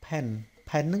pen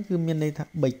ហ្នឹងគឺមានន័យថា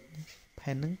ប៊ិច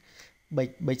pen ហ្នឹង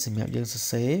ប៊ិចសម្រាប់យើងសរ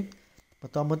សេរប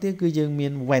ន្តមកទៀតគឺយើងមា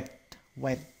ន wet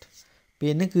ពេ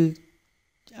លនេះគឺ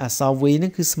អក្សរ v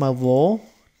នេះគឺស្មើ vo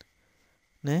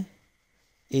ណា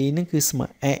e នេះគឺស្មើ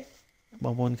ប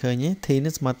ងប្អូនឃើញទេ t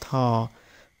នេះស្មើ th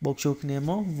បូកចូលគ្នាម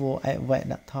ក vo wet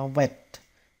ដាក់ th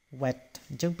wet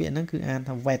អញ្ចឹងពាក្យហ្នឹងគឺអាន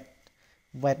ថា wet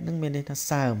ហ្នឹងមានន័យថា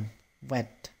សើម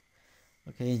wet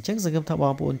អូខេអញ្ចឹងសង្ឃឹមថាប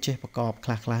ងប្អូនចេះប្រកបខ្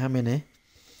លះហ្នឹងមែនទេឥ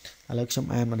ឡូវខ្ញុំ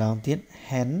អានម្ដងទៀត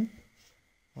hen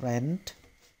rent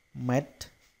met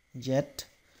yet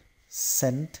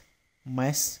sent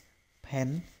mess pen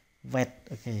wet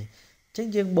អូខេអញ្ចឹង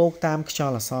យើងបូកតាមខ្យ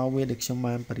ល់អក្សរវាដែលខ្ញុំ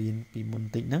បានបរៀនពីមុន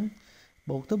តិចហ្នឹង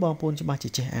បូកទៅបងប្អូនច្បាស់ជា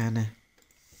ចេះអានណា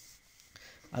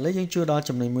ឥឡូវយើងជួបដល់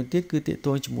ចំណុចមួយទៀតគឺទាក់ទ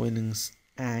ងជាមួយនឹង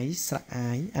I ស្រៈ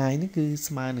I នេះគឺ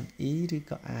ស្មើនឹង E ឬ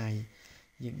ក៏ I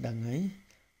យើងដឹងហើយ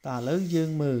តើឥឡូវយើង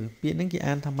មើលពាក្យហ្នឹងគេ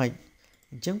អានថាម៉េច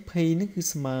អញ្ចឹង P នេះគឺ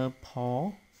ស្មើផ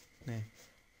ណា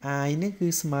I នេះគឺ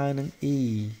ស្មើនឹង E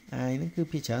I នេះគឺ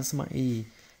ភាគច្រើនស្មើ E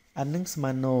N នឹងស្មើ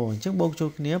no អញ្ចឹងបូកចូល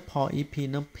គ្នាផ E P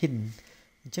នឹង pin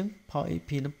អញ្ចឹងផ E P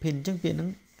នឹង pin អញ្ចឹងពាក្យហ្នឹង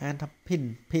អានថា pin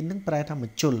ហ្នឹងប្រែថាម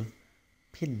ជុល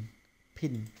pin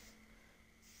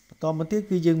បន្តមកទៀត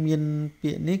គឺយើងមាន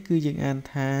ពាក្យនេះគឺយើងអាន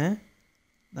ថា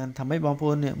ម៉េចបងប្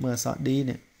អូននេះមើលអក្សរ D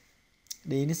នេះ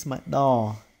D នេះស្មើដ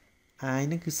I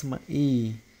នេះគឺស្មើ E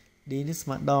D នេះស្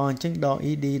មើដអញ្ចឹងដ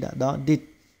E D ដាក់ដ did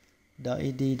ដ E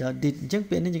D ដ did អញ្ចឹង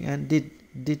ពាក្យនេះយើងអាន did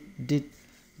អ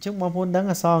ញ្ចឹងបងប្អូនដឹង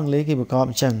អក្សរអង់គ្លេសគេប្រកប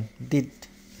អញ្ចឹង did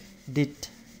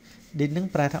នឹង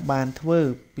ប្រែថាបានធ្វើ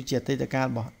ពីជាអតីតកាលរ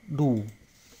បស់ do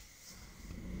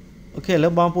អូខេឥឡូ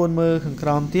វបងប្អូនមើលខាងក្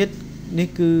រោមទៀតនេះ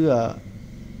គឺ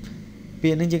ពា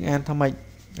ក្យនេះយើងអានថាម៉េច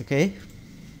អូខេ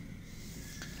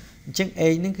អញ្ចឹង A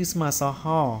នេះគឺស្មើអក្សរ ហ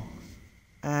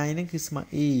I នេះគឺស្មើ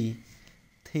E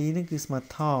T នេះគឺស្មើ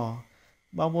th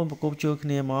បងប្អូនប្រកបចូលគ្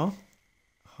នាមក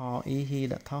ហ E he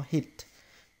ដាក់ th hit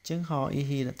អញ្ចឹង ហ E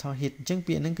he ដាក់ th hit អញ្ចឹង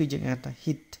ពាក្យហ្នឹងគឺយើងអានថា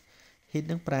hit ហ្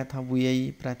នឹងប្រែថាវាយ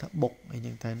ប្រែថាបុកអី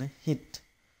ចឹងទៅណា hit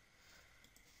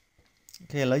អូ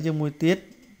ខេឥឡូវយើងមួយទៀត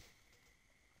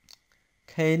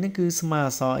K នេះគឺស្មើអ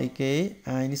ក្សរអីគេ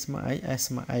I នេះស្មើអី S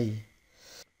ស្មើអី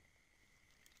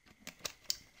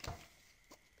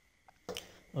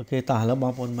អូខេតោះឥឡូវប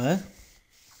ងប្អូនមើល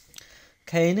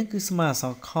K នេះគឺស្មើអក្ស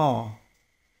រ ខ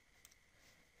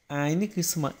I នេះគឺ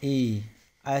ស្មើ E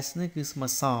S នេះគឺស្មើ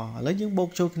សឥឡូវយើងបូក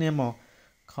ចូលគ្នាមក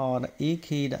ខ ដាក់ E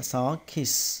key ដាក់ស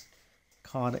kiss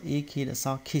ខ ដាក់ E key ដាក់ស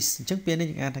kiss អញ្ចឹងពាក្យនេះ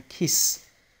យើងអានថា kiss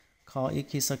ខ E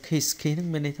key ស kiss ហ្នឹង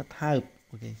មានន័យថាថើប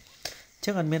អូខេអញ្ចឹ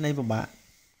ងអត់មានអីពិបាក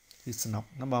គឺស្នុក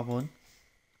ណាបងប្អូនឥ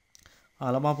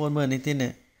ឡូវបងប្អូនមើលនេះទៀត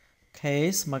នេះ K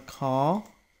ស្មើ ខ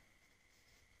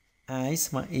I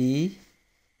ស្មើ E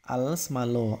L ស្មើ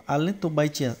low L នេះទោះបី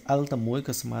ជា L តែមួយ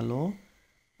ក៏ស្មើ low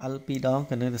L ពីរដង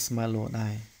ក៏នៅតែស្មើ low ដែ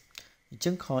រអញ្ចឹ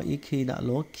ងខ E key ដាក់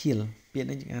low kill ពាក្យ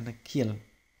នេះយើងអានថា kill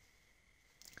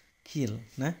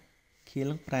ណា kill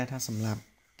ប្រែថាសម្លាប់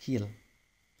kill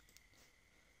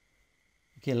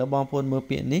អូខេឥឡូវបងប្អូនមើល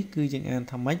ពាក្យនេះគឺយើងអាន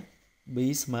ថាម៉េច B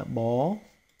ស្មើ ប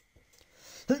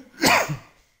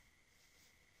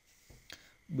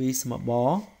B ស្មើប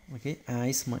អូខេ I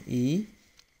ស្មើ E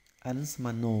N ស្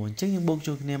មើ no អញ្ចឹងយើងបូក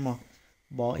ចូលគ្នាមក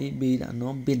ប E B ដាក់ no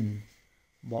bin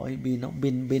ប E B no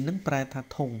bin bin ហ្នឹងប្រែថា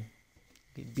ធុង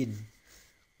គេ bin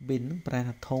bin ហ្នឹងប្រែ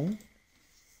ថាធុង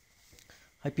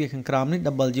ហើយពាក្យខាងក្រោមនេះ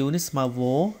W នេះស្មើ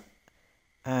wo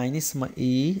I នេះស្មើ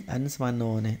E N ស្មើ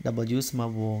no នេះ W ស្មើ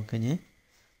wo ឃើញទេ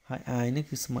ហើយ I នេះ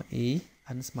គឺស្មើ E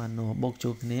N ស្មើ no បូកចូ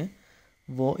លគ្នា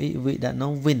wo E V ដាក់ no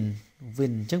win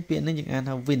win អញ្ចឹងពាក្យនេះយើងអាន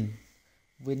ថា win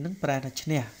win ហ្នឹងប្រែថាឈ្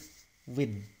នះ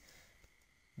win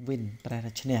win ប្រែ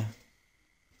ថាឈ្នះ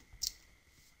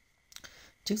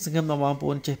ចឹងសង្ឃឹមបងប្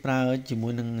អូនចេះប្រើជាមួ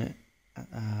យនឹង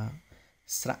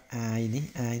ស្រៈ I នេះ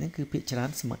I ហ្នឹងគឺពាក្យច្រើន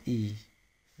ស្មើ E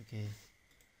អូខេ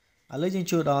ឥឡូវយើង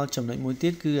ចូលដល់ចំណុចមួយទៀ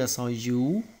តគឺអក្សរ U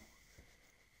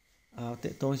តេ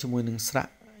តងជាមួយនឹងស្រៈ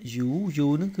U U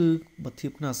ហ្នឹងគឺបើធៀ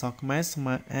បក្នុងអក្សរខ្មែរស្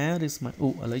មើ A ឬស្មើ U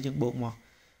ឥឡូវយើងបូកមក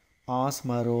O ស្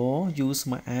មើ R U ស្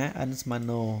មើ A N ស្មើ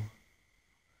No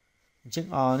អញ្ចឹង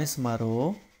O នេះស្មើ R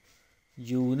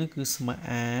U នេះគឺស្មើ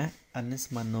A N នេះ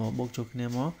ស្មើ No បូកចូលគ្នា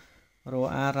មក R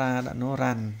A R A ដាក់ No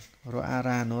run R A R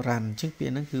A No run អញ្ចឹងពាក្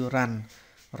យហ្នឹងគឺ run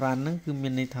run ហ្នឹងគឺមា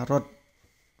នន័យថារត់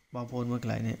បងប្អូនមើលក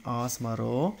ន្លែងនេះ O ស្មើ R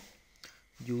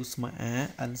U ស្មើ A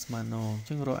N ស្មើ No អញ្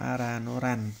ចឹង R A R A No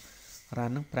run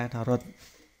run ហ្នឹងប្រែថារត់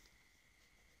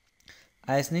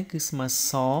S នេះគឺស្មើ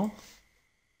S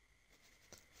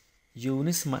U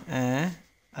នេះស្មើ A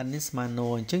N នេះស្មើ No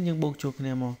អញ្ចឹងយើងបូកចូលគ្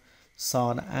នាមកស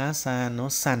ដាក់ A សា No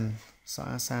sun ស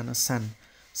A សា No sun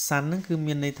sun ហ្នឹងគឺ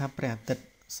មានន័យថាព្រះអាទិត្យ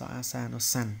ស A សា No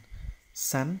sun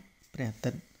sun ព្រះអា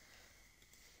ទិត្យ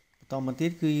បន្តមកទៀ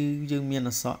តគឺយើងមាន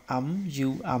អក្សរ M U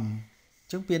M អញ្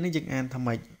ចឹងពាក្យនេះយើងអានថា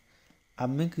ម៉េច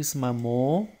M នេះគឺស្មើ Mo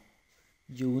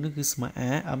U នេះគឺស្មើ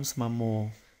A M ស្មើ Mo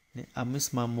នេះ M នេះ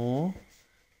ស្មើ Mo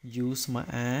U ស្មើ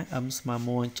A M ស្មើ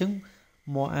Mo អញ្ចឹង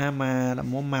Mo A មកដាក់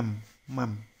Mo Mam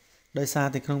Mam ដោយសារ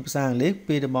តែក្នុងភាសាអង់គ្លេស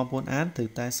ពេលដែលបងប្អូនអានត្រូវ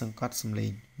តែសង្កត់សំឡេ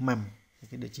ង Mam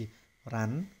គេដូចជា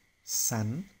run sun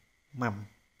Mam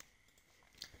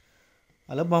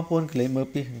ឥឡូវបងប្អូនក្លេមើល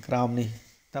ពាក្យខាងក្រោមនេះ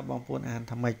តើបងប្អូនអាន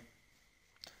ថាម៉េច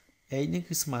H នេះ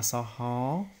គឺស្មើអក្សរ H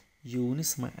U នេះ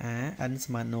ស្មើ A N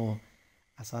ស្មើ No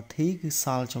អក្សរ T គឺស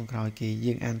ល់ចុងក្រោយគេ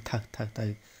យើងអានថឹសទៅអ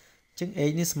ញ្ចឹង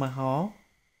H នេះស្មើ H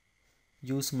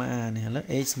U ស្មើ A នេះឥឡូវ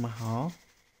H ស្មើ H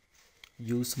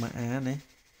U ស្មើ A នេះ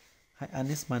ហើយ N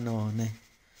នេះស្មើ No នេះ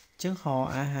អញ្ចឹង H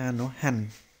A H No Han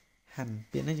Han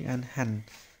ពាក្យនេះយើងអាន Han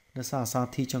ដោយសារអក្សរ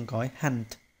T ចុងក្រោយ Hunt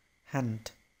Hunt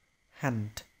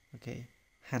Hunt អូខេ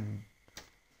Hunt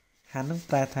Hunt នឹង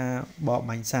ប្រែថាបរ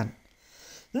បាញ់សត្វ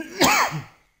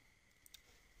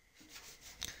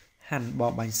Hunt ប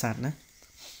របាញ់សត្វណា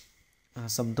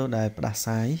សុំទោសដែលផ្ដា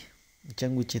សាយអញ្ចឹ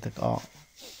ងវាជាទឹកអក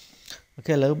អូ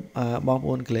ខេឥឡូវបងប្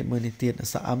អូនកលេចមើលនេះទៀតអ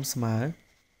ក្សរ M ស្មើ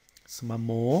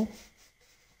Mo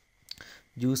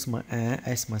U ស្មើ A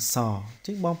S ស្មើ S អញ្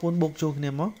ចឹងបងប្អូនបូកចូលគ្នា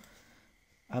មក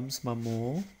M ស្មើ Mo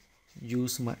U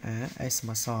ស្មើ A S ស្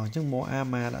មើ S អញ្ចឹង Mo A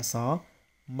មកដាក់ S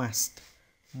must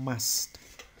must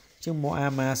អញ្ចឹង Mo A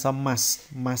មក S must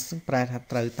must ប្រែថា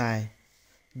ត្រូវតែ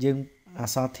យើងអ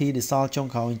ក្សរ T ដែលសល់ចុង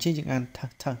ក្រោយអញ្ចឹងយើងអានថឹស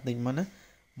តិចមកណា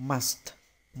must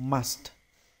must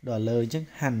ដល់លើអញ្ចឹង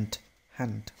hunt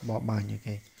hunt បបបាញ់អូ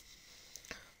ខេឥ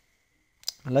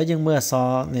ឡូវយើងមើលអក្សរ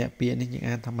នេះពាក្យនេះយើង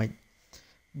អានថាម៉េច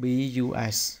B U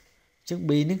S អញ្ចឹង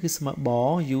B នេះគឺស្មើប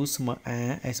U ស្មើ A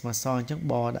S ស្មើ S អញ្ចឹង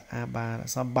បដាក់ A បាដា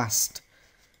ក់ S bust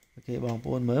អូខេបងប្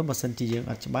អូនមើលបើសិនជាយើង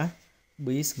អត់ច្បាស់ B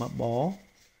ស្មើប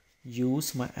U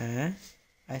ស្មើ A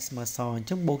S ស្មើ S អញ្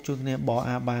ចឹងបូកជួយគ្នាប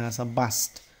A បា S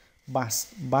bust bust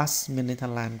bus មានន័យថា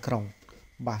ឡានក្រុង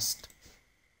bust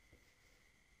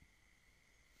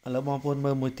ឥឡូវបងប្អូន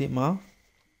មើលមួយទៀតមក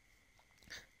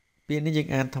ពាក្យនេះយើង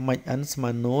អានថាម៉េច N ស្មើ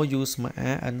No U ស្មើ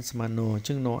A N ស្មើ No អញ្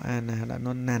ចឹង No A ណាដាក់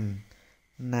No none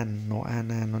none No A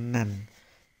ណា No none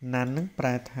none ហ្នឹងប្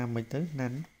រែថាម៉េចទៅ none អ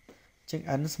ញ្ចឹង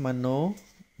N ស្មើ No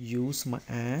U ស្មើ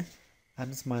A N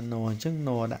ស្មើ No អញ្ចឹង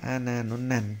No ដាក់ A ណា No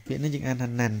none ពាក្យនេះយើងអានថា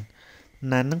none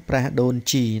none ហ្នឹងប្រែដូន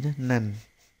G ណា none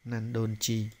none ដូន G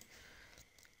ឥ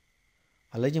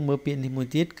ឡូវយើងមើលពាក្យនេះមួយ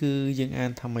ទៀតគឺយើងអា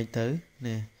នថាម៉េចទៅ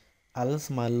នេះ L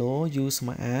ស្មើ Lo U ស្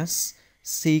មើ S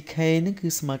CK នេះគឺ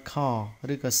ស្មើ K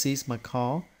ឬក៏ C ស្មើ K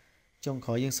ចុងក្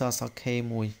រោយយើងសល់ K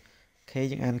មួយ K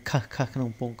យើងអានខះក្នុង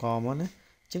ពងកមកណា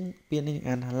អញ្ចឹងពាក្យនេះយើង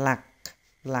អានថា luck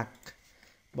luck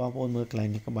បងប្អូនមើលកន្លែង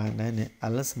នេះក៏បានដែរនេះ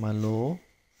L ស្មើ Lo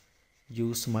U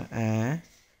ស្មើ A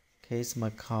K ស្មើ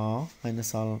K ហើយនៅ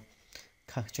សល់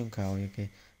ខះចុងក្រោយអូខេ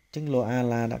អញ្ចឹង Lo A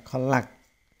La ដាក់ K luck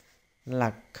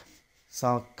luck ស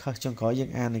ល់ខុសចុងក្រោយយើ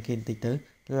ងអានឲ្យគេបន្តិចទៅ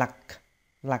luck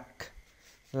luck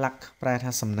luck ប្រែ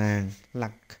ថាសំណាង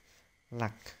luck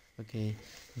luck អូខេ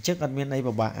អញ្ចឹងអត់មានអី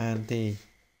ពិបាកអានទេ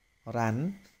run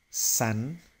sun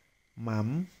mum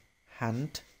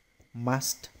hunt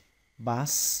must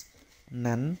bus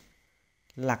nắn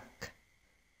lắc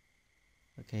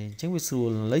ok chẳng biết xùa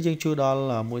lấy dân chua đó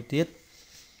là môi tiết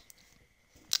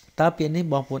ta biến đi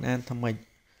bong buồn an thầm mạch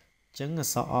chẳng là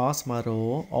so ó mà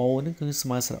rố ô nó cứ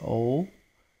mà sợ ố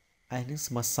ai nó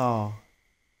mà so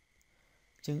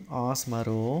chẳng ó mà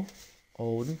rố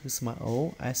ô nó cứ mà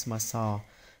ố ai mà so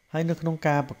hay nó không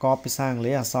ca và có bị sang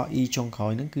lấy à so y trong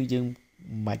khỏi nó cứ dưng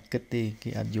mạch kết tì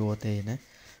cái ăn vô tề nè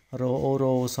rô ô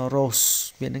rô so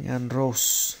rose biến năng ăn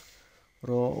rose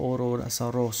rô ô rô đã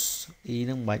so rose y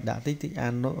năng mạch đã tích tích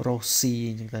ăn rose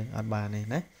như thế ăn bà này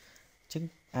nè chứng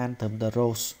ăn thầm the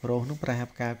rose rose nó phải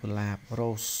hấp ca của lạp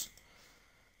rose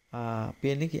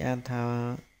biến cái ăn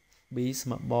tha bí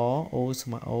mà bó ô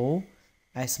mà ố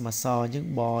ai mà so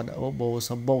những bò đã ô bồ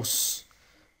so boss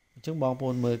chứng bò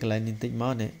bồn mơ cái lại nhìn tịnh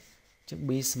mơ này chứng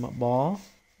bí mà bó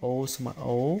ô mà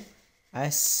ố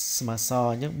S mà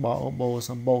so những bỏ bồ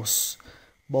xong boss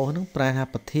bồ nó phải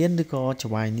hấp bật thiên đi có cho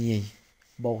vài nhì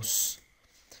boss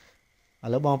ở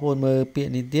lớp bóng bồn mơ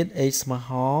biện đi tiết H mà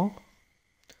hó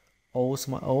O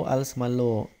mà O L mà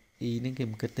lô ý nên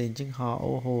kìm cái tên chứng hó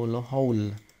O hồ lô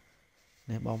hole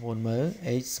này bóng bồn mơ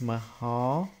H mà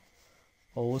hó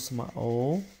O mà O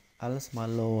L mà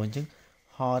lô chứng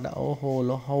hó đã O hồ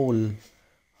lô hole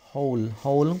hole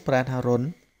hole nó phải hả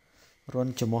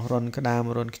rôn cho một rôn cái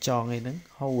đam rôn cái tròn ấy nè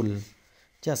hole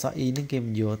chắc sao ý nó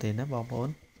kìm vô thì nó bong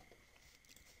bóng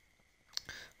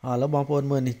nó bong bóng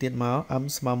mưa này tiền máu ấm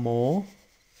mà mố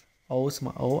ô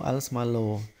mà ô al mà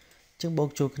lô chứng bốc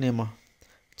chụp này mà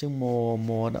chứng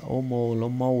mồ đã ô mồ lô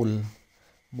mồ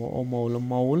ô mồ lô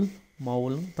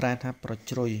mồ pra tháp pro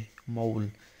trôi mồ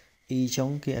y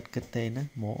trong cái cái tên á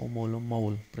mồ ô mồ lô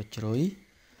mồ pro trôi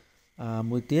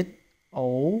mùi tiết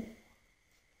ô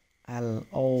al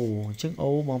o chứng o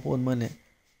bong bóng mưa này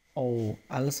o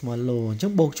al mà lô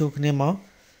chứng bốc chụp này mà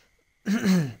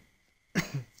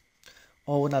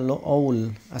ô là lô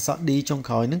old sợ đi trong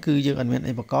khỏi nó cứ dương ảnh miệng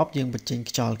này và cóp dương bật trình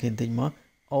trò kiện tình mà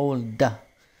old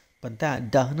bản ta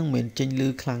đờ nó miền trình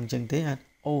lư khăn chân thế anh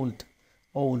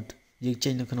old dương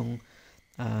trình nó không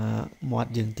mọt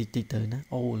dương tịch tịch tới nó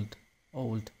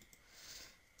old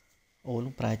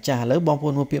lúc phải trả lỡ bom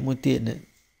phun một biện một tiện đấy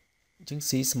chứng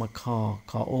sĩ mà khó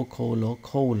ô khô lô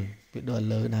cold bị đòi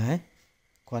lỡ đấy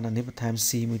còn là nếu mà time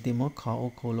c mới tìm mốt khó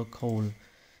ô khô lô cold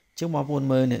chứng bom phun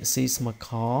mơ này sĩ mà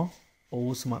khó O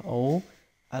mà O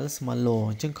L mà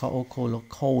lô chứng khó O khô lô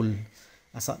cold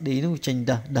sợ đi nó trình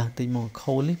đờ tình mong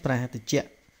cold lý pra tự chạy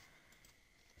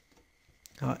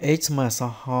H mà so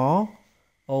hó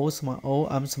O mà O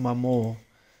âm mà mô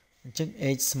chứng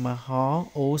H mà hó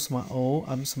O mà O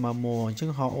âm mà mô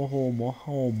chứng họ O hồ mô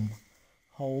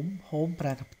home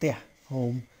pra tập tè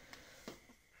home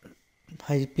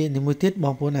hay bên thì mới tiết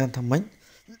bóng bốn an thầm mánh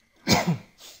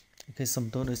cái xâm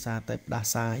tố đối xa tại đá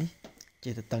sái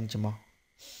chỉ từ tầng cho mò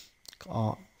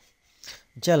có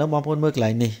chắc là bóng bốn bước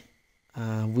lại nè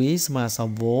ví mà sao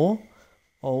vô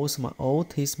o mà o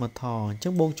thì mà thò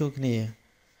chắc bông cho cái nè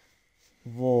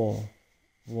vô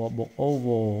bộ o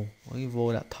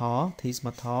vô đã thó thì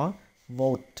mà thó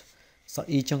vote sao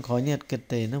y trong khói nhiệt cái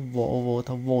tề nó vô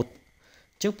thao vote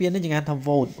trước biến nó những anh thao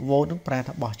vote nó phải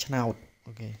thao bỏ chân out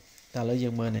ok ta lấy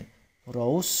dương mơ này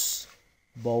rose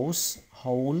boss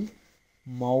hole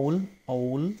mole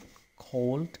old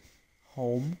cold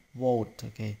home vote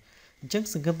ok chắc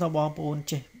sự cầm tao bom ôn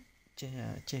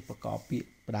cheประกอบ bị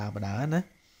đá nè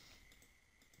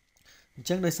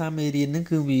chắc đây sao mê điên nó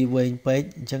cứ vì về page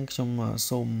chắc trong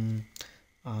xôm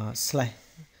slide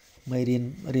mê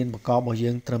điênประกอบ bảo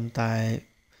dương trầm tài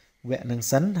vẹn nâng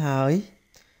sánh hơi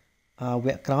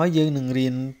vẹn nói dương nâng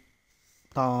riêng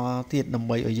to thiệt nằm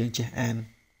bầy ở dương trẻ an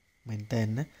mình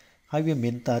tên đó hai viên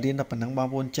miền tờ riêng là bản năng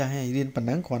bom ôn cha hay riêng bản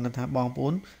năng còn là thả bom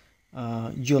ôn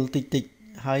dùl tịch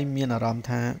hai miền ở ròm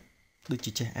tha được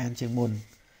chỉ trẻ an trường môn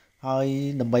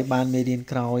hai nằm bầy ban mê điên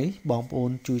cõi bom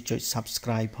ôn chui chơi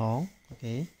subscribe phong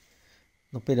ok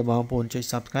nó phải là bom ôn chơi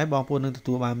subscribe bom ôn nâng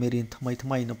tụi ba mê điên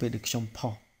thay nó phải được trong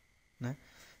phong nè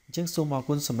chứ số mà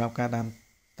quân sầm rạp ca đam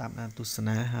tạm an tu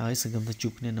sana hơi sự cầm ta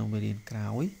chụp nên nó mê điên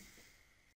cõi